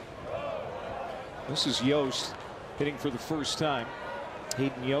 This is Yost hitting for the first time.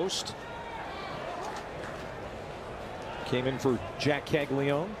 Hayden Yost came in for Jack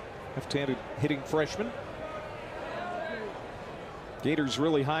Caglione, left-handed hitting freshman. Gators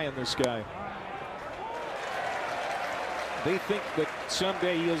really high on this guy. They think that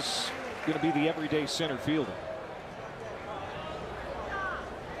someday he is going to be the everyday center fielder.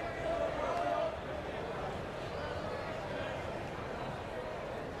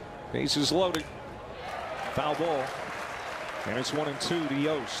 Bases loaded. Foul ball. And it's 1-2 to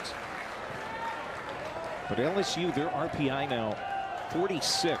Yost. But LSU, their RPI now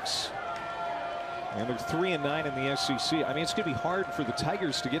 46. And they're 3-9 in the SEC. I mean, it's going to be hard for the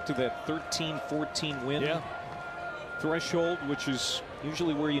Tigers to get to that 13-14 win threshold, which is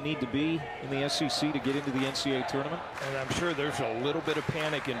usually where you need to be in the SEC to get into the NCAA tournament. And I'm sure there's a little bit of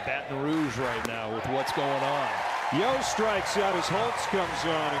panic in Baton Rouge right now with what's going on. Yost strikes out as Holtz comes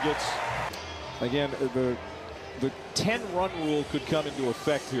on and gets, again, the 10-run rule could come into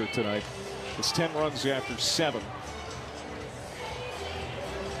effect here tonight. It's 10 runs after 7.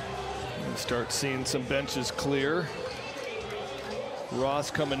 And start seeing some benches clear.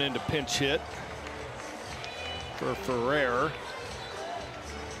 Ross coming in to pinch hit for Ferrer.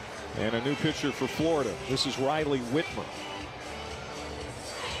 And a new pitcher for Florida. This is Riley Whitmer.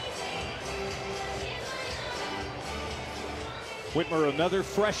 Whitmer, another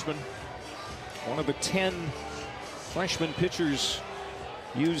freshman. One of the 10 freshman pitchers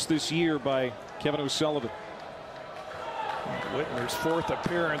used this year by Kevin O'Sullivan. Whitmer's 4th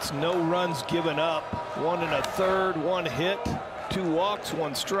appearance, no runs given up. 1 1/3, 1 hit, 2 walks,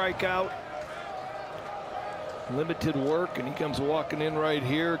 1 strikeout. Limited work, and he comes walking in right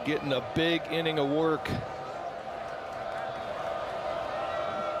here, getting a big inning of work.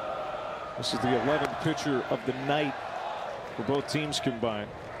 This is the 11th pitcher of the night for both teams combined.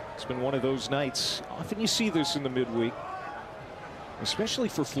 It's been one of those nights. Often you see this in the midweek, especially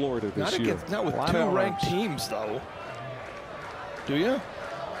for Florida this year. Not with 2 ranked teams, though. Do you?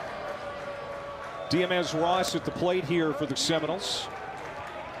 Diamez Ross at the plate here for the Seminoles.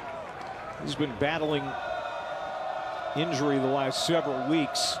 He's been battling injury the last several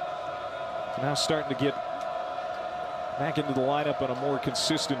weeks. Now starting to get back into the lineup on a more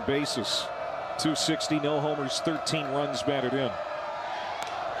consistent basis. 260, no homers, 13 runs batted in.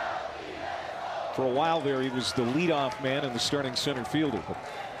 For a while there, he was the leadoff man and the starting center fielder, but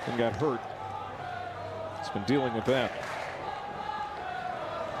then got hurt. He's been dealing with that.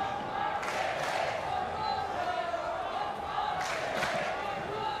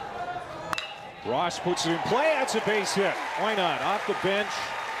 Ross puts it in play. That's a base hit. Why not? Off the bench,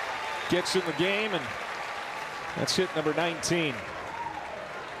 gets in the game, and that's hit number 19.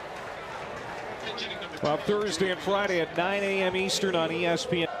 Well, Thursday and Friday at 9 a.m. Eastern on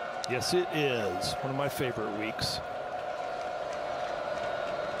ESPN. Yes, it is. One of my favorite weeks.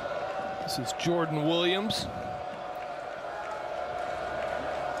 This is Jordan Williams.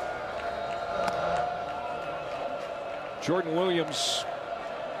 Jordan Williams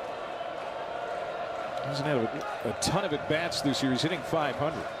hasn't had a ton of at-bats this year. He's hitting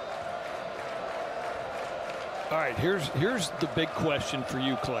 .500. All right, here's the big question for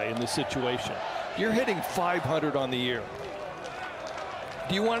you, Clay, in this situation. You're hitting .500 on the year.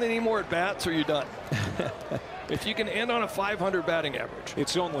 Do you want any more at-bats, or are you done? If you can end on a .500 batting average.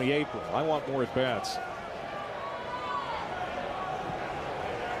 It's only April. I want more at-bats.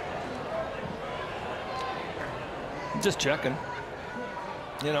 Just checking.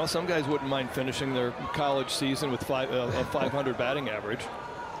 You know, some guys wouldn't mind finishing their college season with a 500 batting average.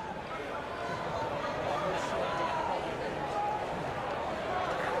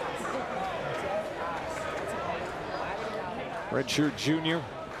 Redshirt junior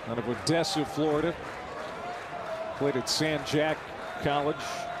out of Odessa, Florida. Played at San Jac College,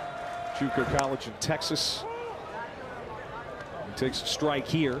 JUCO College in Texas. He takes a strike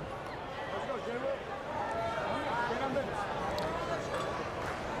here.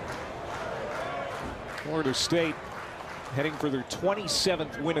 Florida State heading for their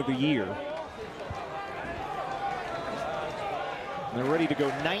 27th win of the year. And they're ready to go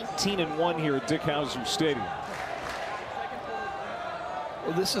 19-1 here at Dick Howser Stadium.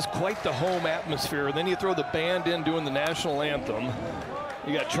 Well, this is quite the home atmosphere. And then you throw the band in doing the national anthem.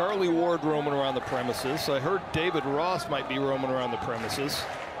 You got Charlie Ward roaming around the premises. I heard David Ross might be roaming around the premises.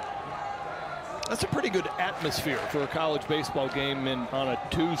 That's a pretty good atmosphere for a college baseball game on a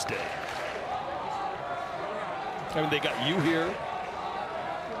Tuesday. I mean, they got you here.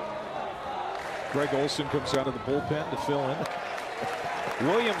 Greg Olson comes out of the bullpen to fill in.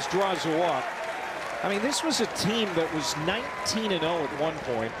 Williams draws a walk. I mean, this was a team that was 19-0 at one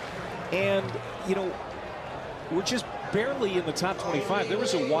point, and, you know, we're just barely in the top 25. There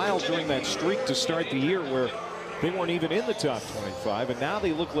was a while during that streak to start the year where they weren't even in the top 25, and now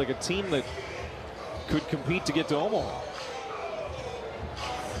they look like a team that could compete to get to Omaha.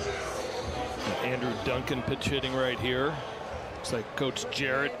 Andrew Duncan pitch hitting right here. Looks like Coach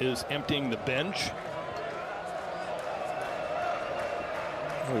Jarrett is emptying the bench.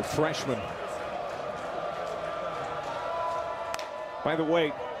 Oh, freshman. By the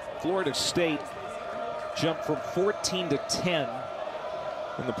way, Florida State jumped from 14 to 10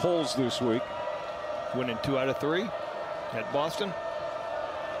 in the polls this week. Winning 2 out of 3 at Boston.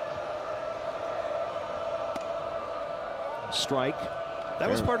 Strike. That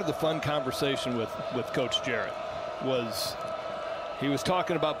was part of the fun conversation with Coach Jarrett. He was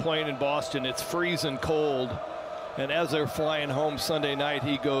talking about playing in Boston. It's freezing cold. And as they're flying home Sunday night,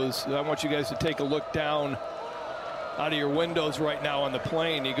 he goes, I want you guys to take a look down out of your windows right now on the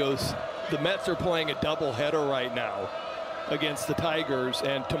plane. He goes, the Mets are playing a doubleheader right now against the Tigers.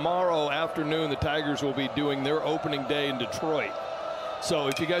 And tomorrow afternoon, the Tigers will be doing their opening day in Detroit. So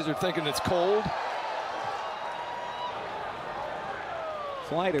if you guys are thinking it's cold.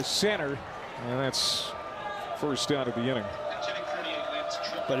 Fly to center, and that's first down of the inning.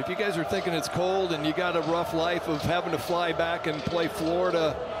 But if you guys are thinking it's cold and you got a rough life of having to fly back and play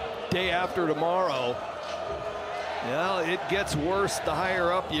Florida day after tomorrow, well, it gets worse the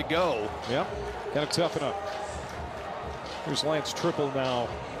higher up you go. Yep, got to toughen up. Here's Lance Triple now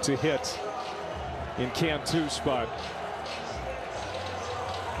to hit in Cantu spot.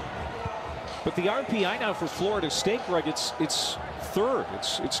 But the RPI now for Florida State, Greg, it's third.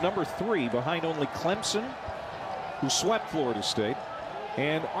 It's number 3 behind only Clemson, who swept Florida State,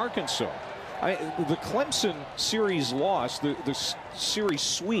 and Arkansas. The Clemson series loss, the series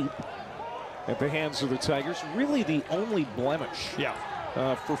sweep at the hands of the Tigers, really the only blemish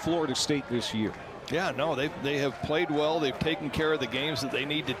for Florida State this year. Yeah, no, they have played well. They've taken care of the games that they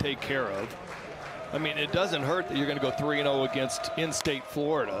need to take care of. I mean, it doesn't hurt that you're going to go 3-0 against in-state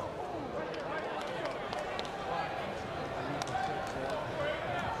Florida.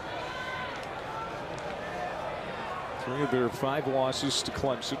 Three of their 5 losses to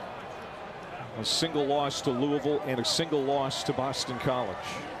Clemson, a single loss to Louisville, and a single loss to Boston College.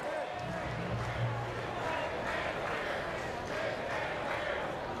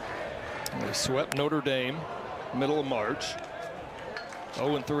 They swept Notre Dame middle of March.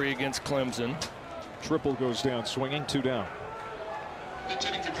 0-3 against Clemson. Triple goes down swinging, 2 down.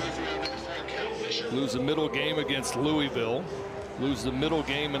 Lose the middle game against Louisville. Lose the middle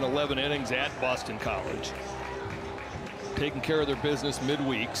game in 11 innings at Boston College. Taking care of their business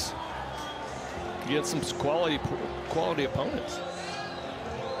midweeks. Get some quality opponents.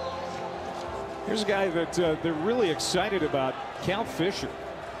 Here's a guy that they're really excited about, Cal Fisher.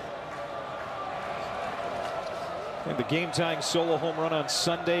 And the game-tying solo home run on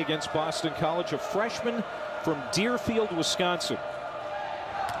Sunday against Boston College, a freshman from Deerfield, Wisconsin.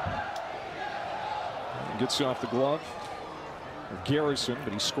 And gets off the glove of Garrison,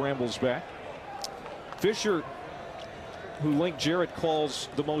 but he scrambles back. Fisher, who Link Jarrett calls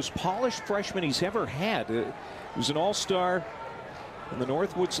the most polished freshman he's ever had. He was an all-star in the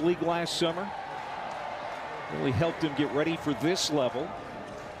Northwoods League last summer. Really helped him get ready for this level.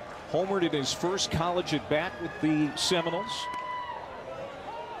 Homered in his first college at bat with the Seminoles.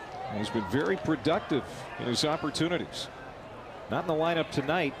 And he's been very productive in his opportunities. Not in the lineup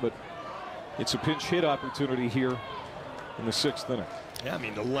tonight, but it's a pinch hit opportunity here in the 6th inning. Yeah, I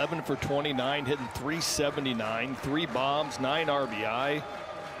mean, 11 for 29, hitting .379, 3 bombs, 9 RBI.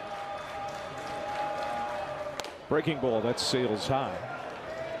 Breaking ball, that sails high.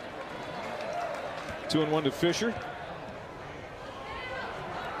 2-1 to Fisher.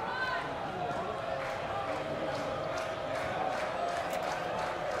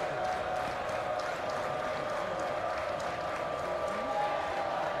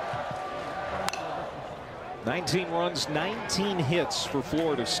 $19 runs, 19 hits for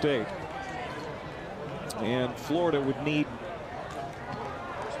Florida State. And Florida would need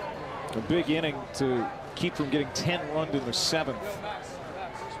a big inning to keep from getting 10 run in the 7th.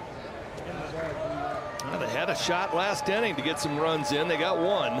 Well, they had a shot last inning to get some runs in. They got 1.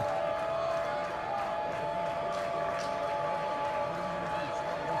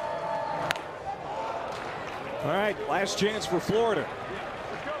 All right, last chance for Florida.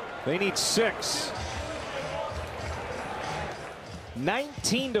 They need 6.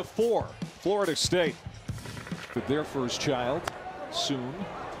 19-4, Florida State. With their first child soon.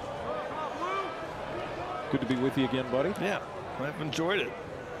 Good to be with you again, buddy. Yeah, I've enjoyed it.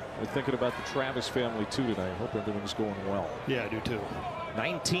 We're thinking about the Travis family too tonight. Hope everything's going well. Yeah, I do too.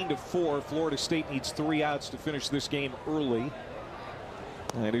 19-4, Florida State needs 3 outs to finish this game early.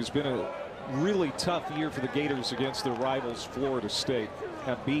 And it has been a really tough year for the Gators against their rivals, Florida State.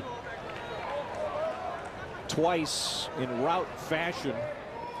 Got beat twice in rout fashion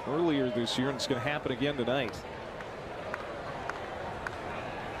earlier this year, and it's going to happen again tonight.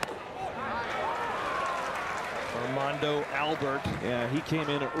 Armando Albert. Yeah, he came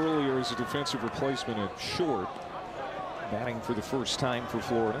in earlier as a defensive replacement at short. batting for the first time for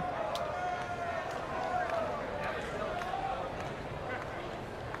Florida.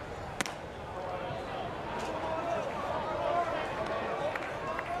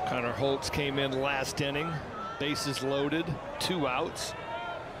 Connor Holtz came in last inning, bases loaded, 2 outs.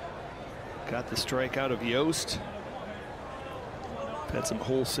 Got the strikeout of Yost. Had some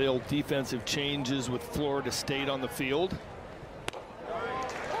wholesale defensive changes with Florida State on the field.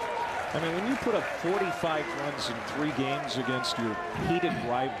 I mean, when you put up 45 runs in 3 games against your heated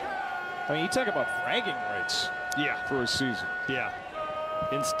rival, I mean, you talk about bragging rights. Yeah. For a season. Yeah.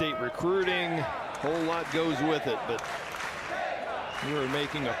 In-state recruiting, whole lot goes with it, but we were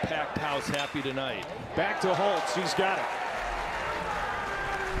making a packed house happy tonight. Back to Holtz. He's got it.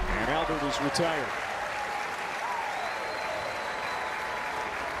 And Albert is retired.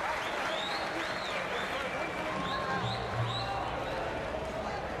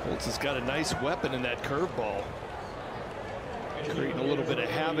 Holtz has got a nice weapon in that curveball, creating a little bit of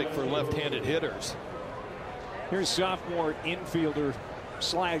havoc for left-handed hitters. Here's sophomore infielder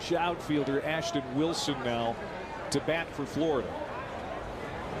 / outfielder Ashton Wilson now to bat for Florida.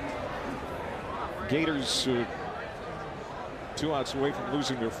 Gators 2 outs away from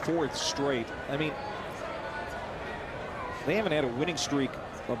losing their 4th straight. I mean, they haven't had a winning streak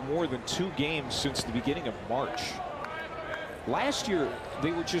of more than 2 games since the beginning of March. Last year,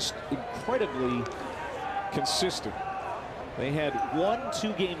 they were just incredibly consistent. They had 1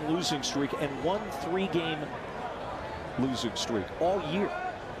 2-game losing streak and 1 3-game losing streak all year.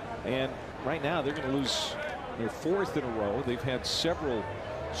 And right now, they're going to lose their 4th in a row. They've had several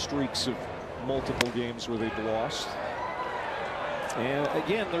streaks of multiple games where they've lost. And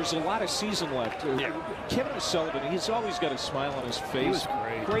again, there's a lot of season left. Kevin O'Sullivan, he's always got a smile on his face. He was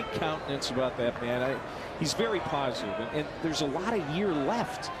great Countenance about that man. He's very positive, and there's a lot of year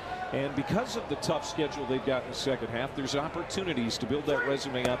left. And because of the tough schedule they've got in the second half, there's opportunities to build that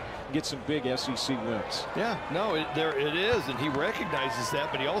resume up and get some big SEC wins. Yeah, no, there it is, and he recognizes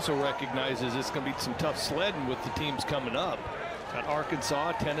that, but he also recognizes it's going to be some tough sledding with the teams coming up. Got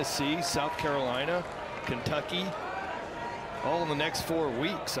Arkansas, Tennessee, South Carolina, Kentucky, all in the next 4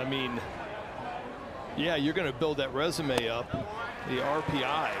 weeks. I mean, yeah, you're going to build that resume up, the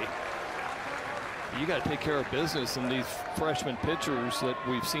RPI. You got to take care of business, and these freshman pitchers that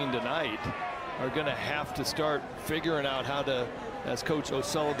we've seen tonight are going to have to start figuring out how to, as Coach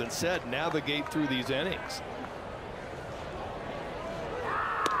O'Sullivan said, navigate through these innings.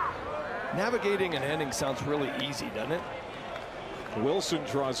 Navigating an inning sounds really easy, doesn't it? Wilson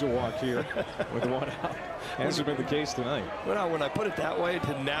draws a walk here with 1 out. Hasn't been the case tonight. Well, when I put it that way,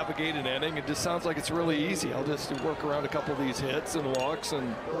 to navigate an inning, it just sounds like it's really easy. I'll just work around a couple of these hits and walks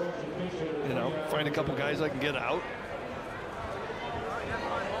and, you know, find a couple guys I can get out.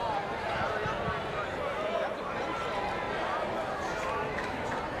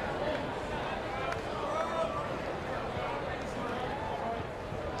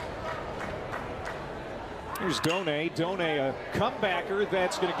 Here's Doane. Doane, a comebacker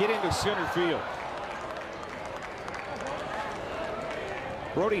that's going to get into center field.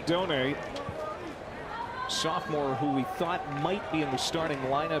 Brody Doane, sophomore who we thought might be in the starting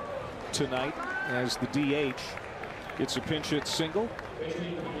lineup tonight as the DH, gets a pinch hit single.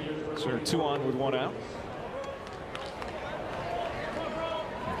 So 2 on with 1 out.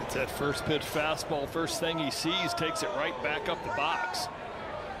 It's that first pitch fastball. First thing he sees, takes it right back up the box.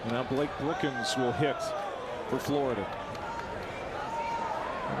 Now Blake Brookins will hit for Florida.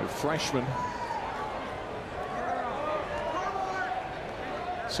 A freshman.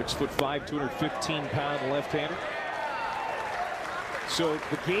 6'5", 215-pound left-hander. So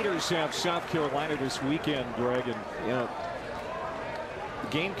the Gators have South Carolina this weekend, Greg, and you know the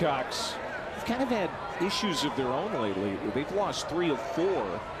Gamecocks have kind of had issues of their own lately. They've lost 3 of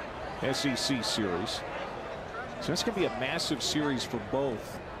 4 SEC series. So it's going to be a massive series for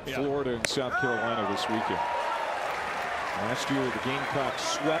both Florida and South Carolina this weekend. Last year, the Gamecocks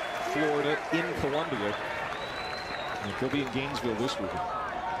swept Florida in Columbia. And they'll be in Gainesville this weekend.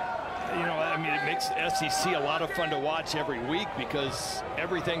 You know, I mean, it makes SEC a lot of fun to watch every week because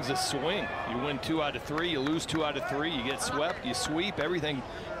everything's a swing. You win 2 out of 3, you lose 2 out of 3, you get swept, you sweep, everything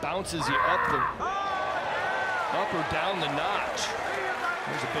bounces you up or down the notch.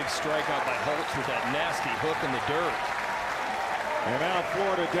 There's a big strikeout by Holtz with that nasty hook in the dirt. And now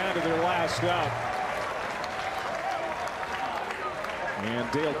Florida down to their last out. And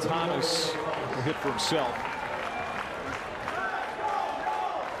Dale Thomas will hit for himself.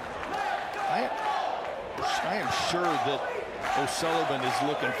 I am sure that O'Sullivan is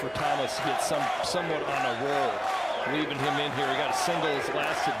looking for Thomas to get somewhat on a roll. Leaving him in here. He got a single his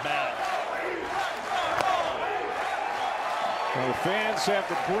last at bat. Well, the fans have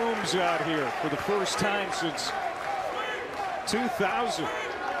the brooms out here for the first time since 2000.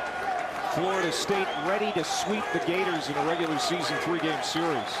 Florida State ready to sweep the Gators in a regular season 3-game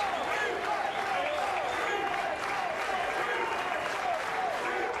series.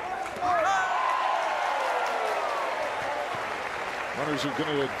 Runners are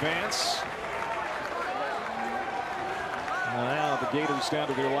going to advance. Now the Gators down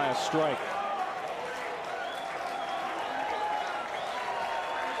to their last strike.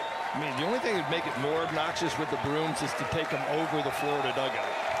 I mean, the only thing that would make it more obnoxious with the brooms is to take them over the Florida dugout.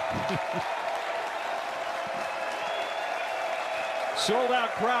 Sold out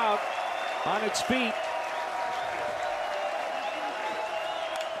crowd on its feet.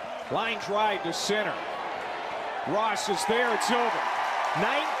 Line drive to center. Ross is there. It's over.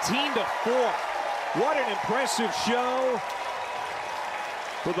 19-4. What an impressive show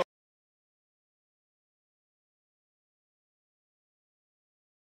for the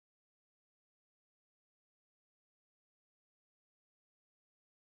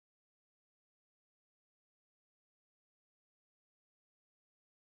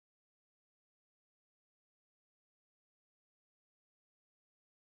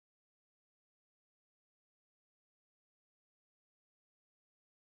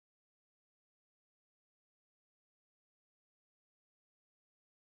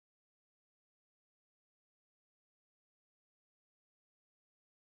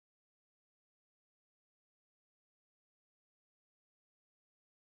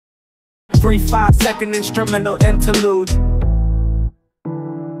Brief 5-second instrumental interlude.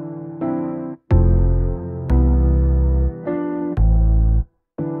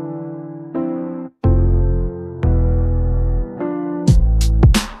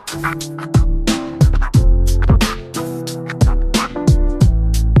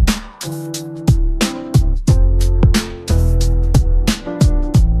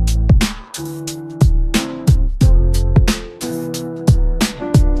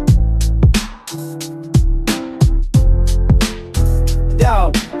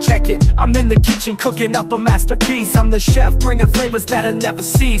 I'm in the kitchen cooking up a masterpiece. I'm the chef bringing flavors that'll never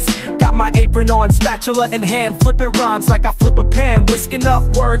cease. Got my apron on, spatula in hand, flipping rhymes like I flip a pan, whisking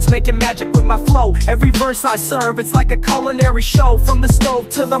up words, making magic with my flow. Every verse I serve, it's like a culinary show. From the stove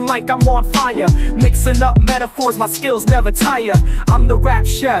to the mic, I'm on fire, mixing up metaphors, my skills never tire. I'm the rap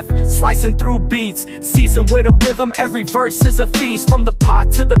chef, slicing through beats, seasoned with a rhythm. Every verse is a feast. From the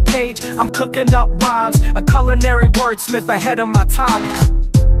pot to the page, I'm cooking up rhymes, a culinary wordsmith ahead of my time.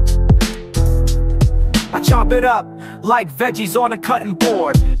 I chop it up like veggies on a cutting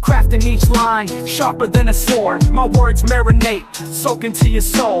board, crafting each line sharper than a sword. My words marinate, soak into your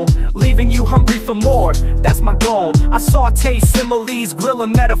soul, leaving you hungry for more. That's my goal. I saute similes,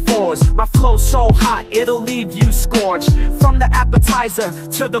 grilling metaphors. My flow's so hot, it'll leave you scorched. From the appetizer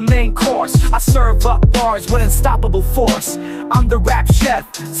to the main course, I serve up bars with unstoppable force. I'm the rap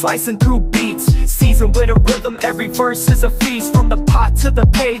chef, slicing through beats, seasoned with a rhythm. Every verse is a feast. From the pot to the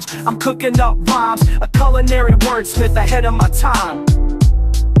page, I'm cooking up rhymes, a culinary wordsmith ahead of my time.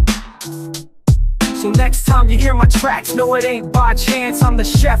 So next time you hear my tracks, know it ain't by chance. I'm the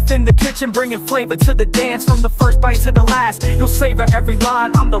chef in the kitchen, bringing flavor to the dance. From the first bite to the last, you'll savor every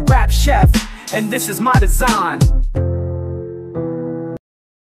line. I'm the rap chef, and this is my design.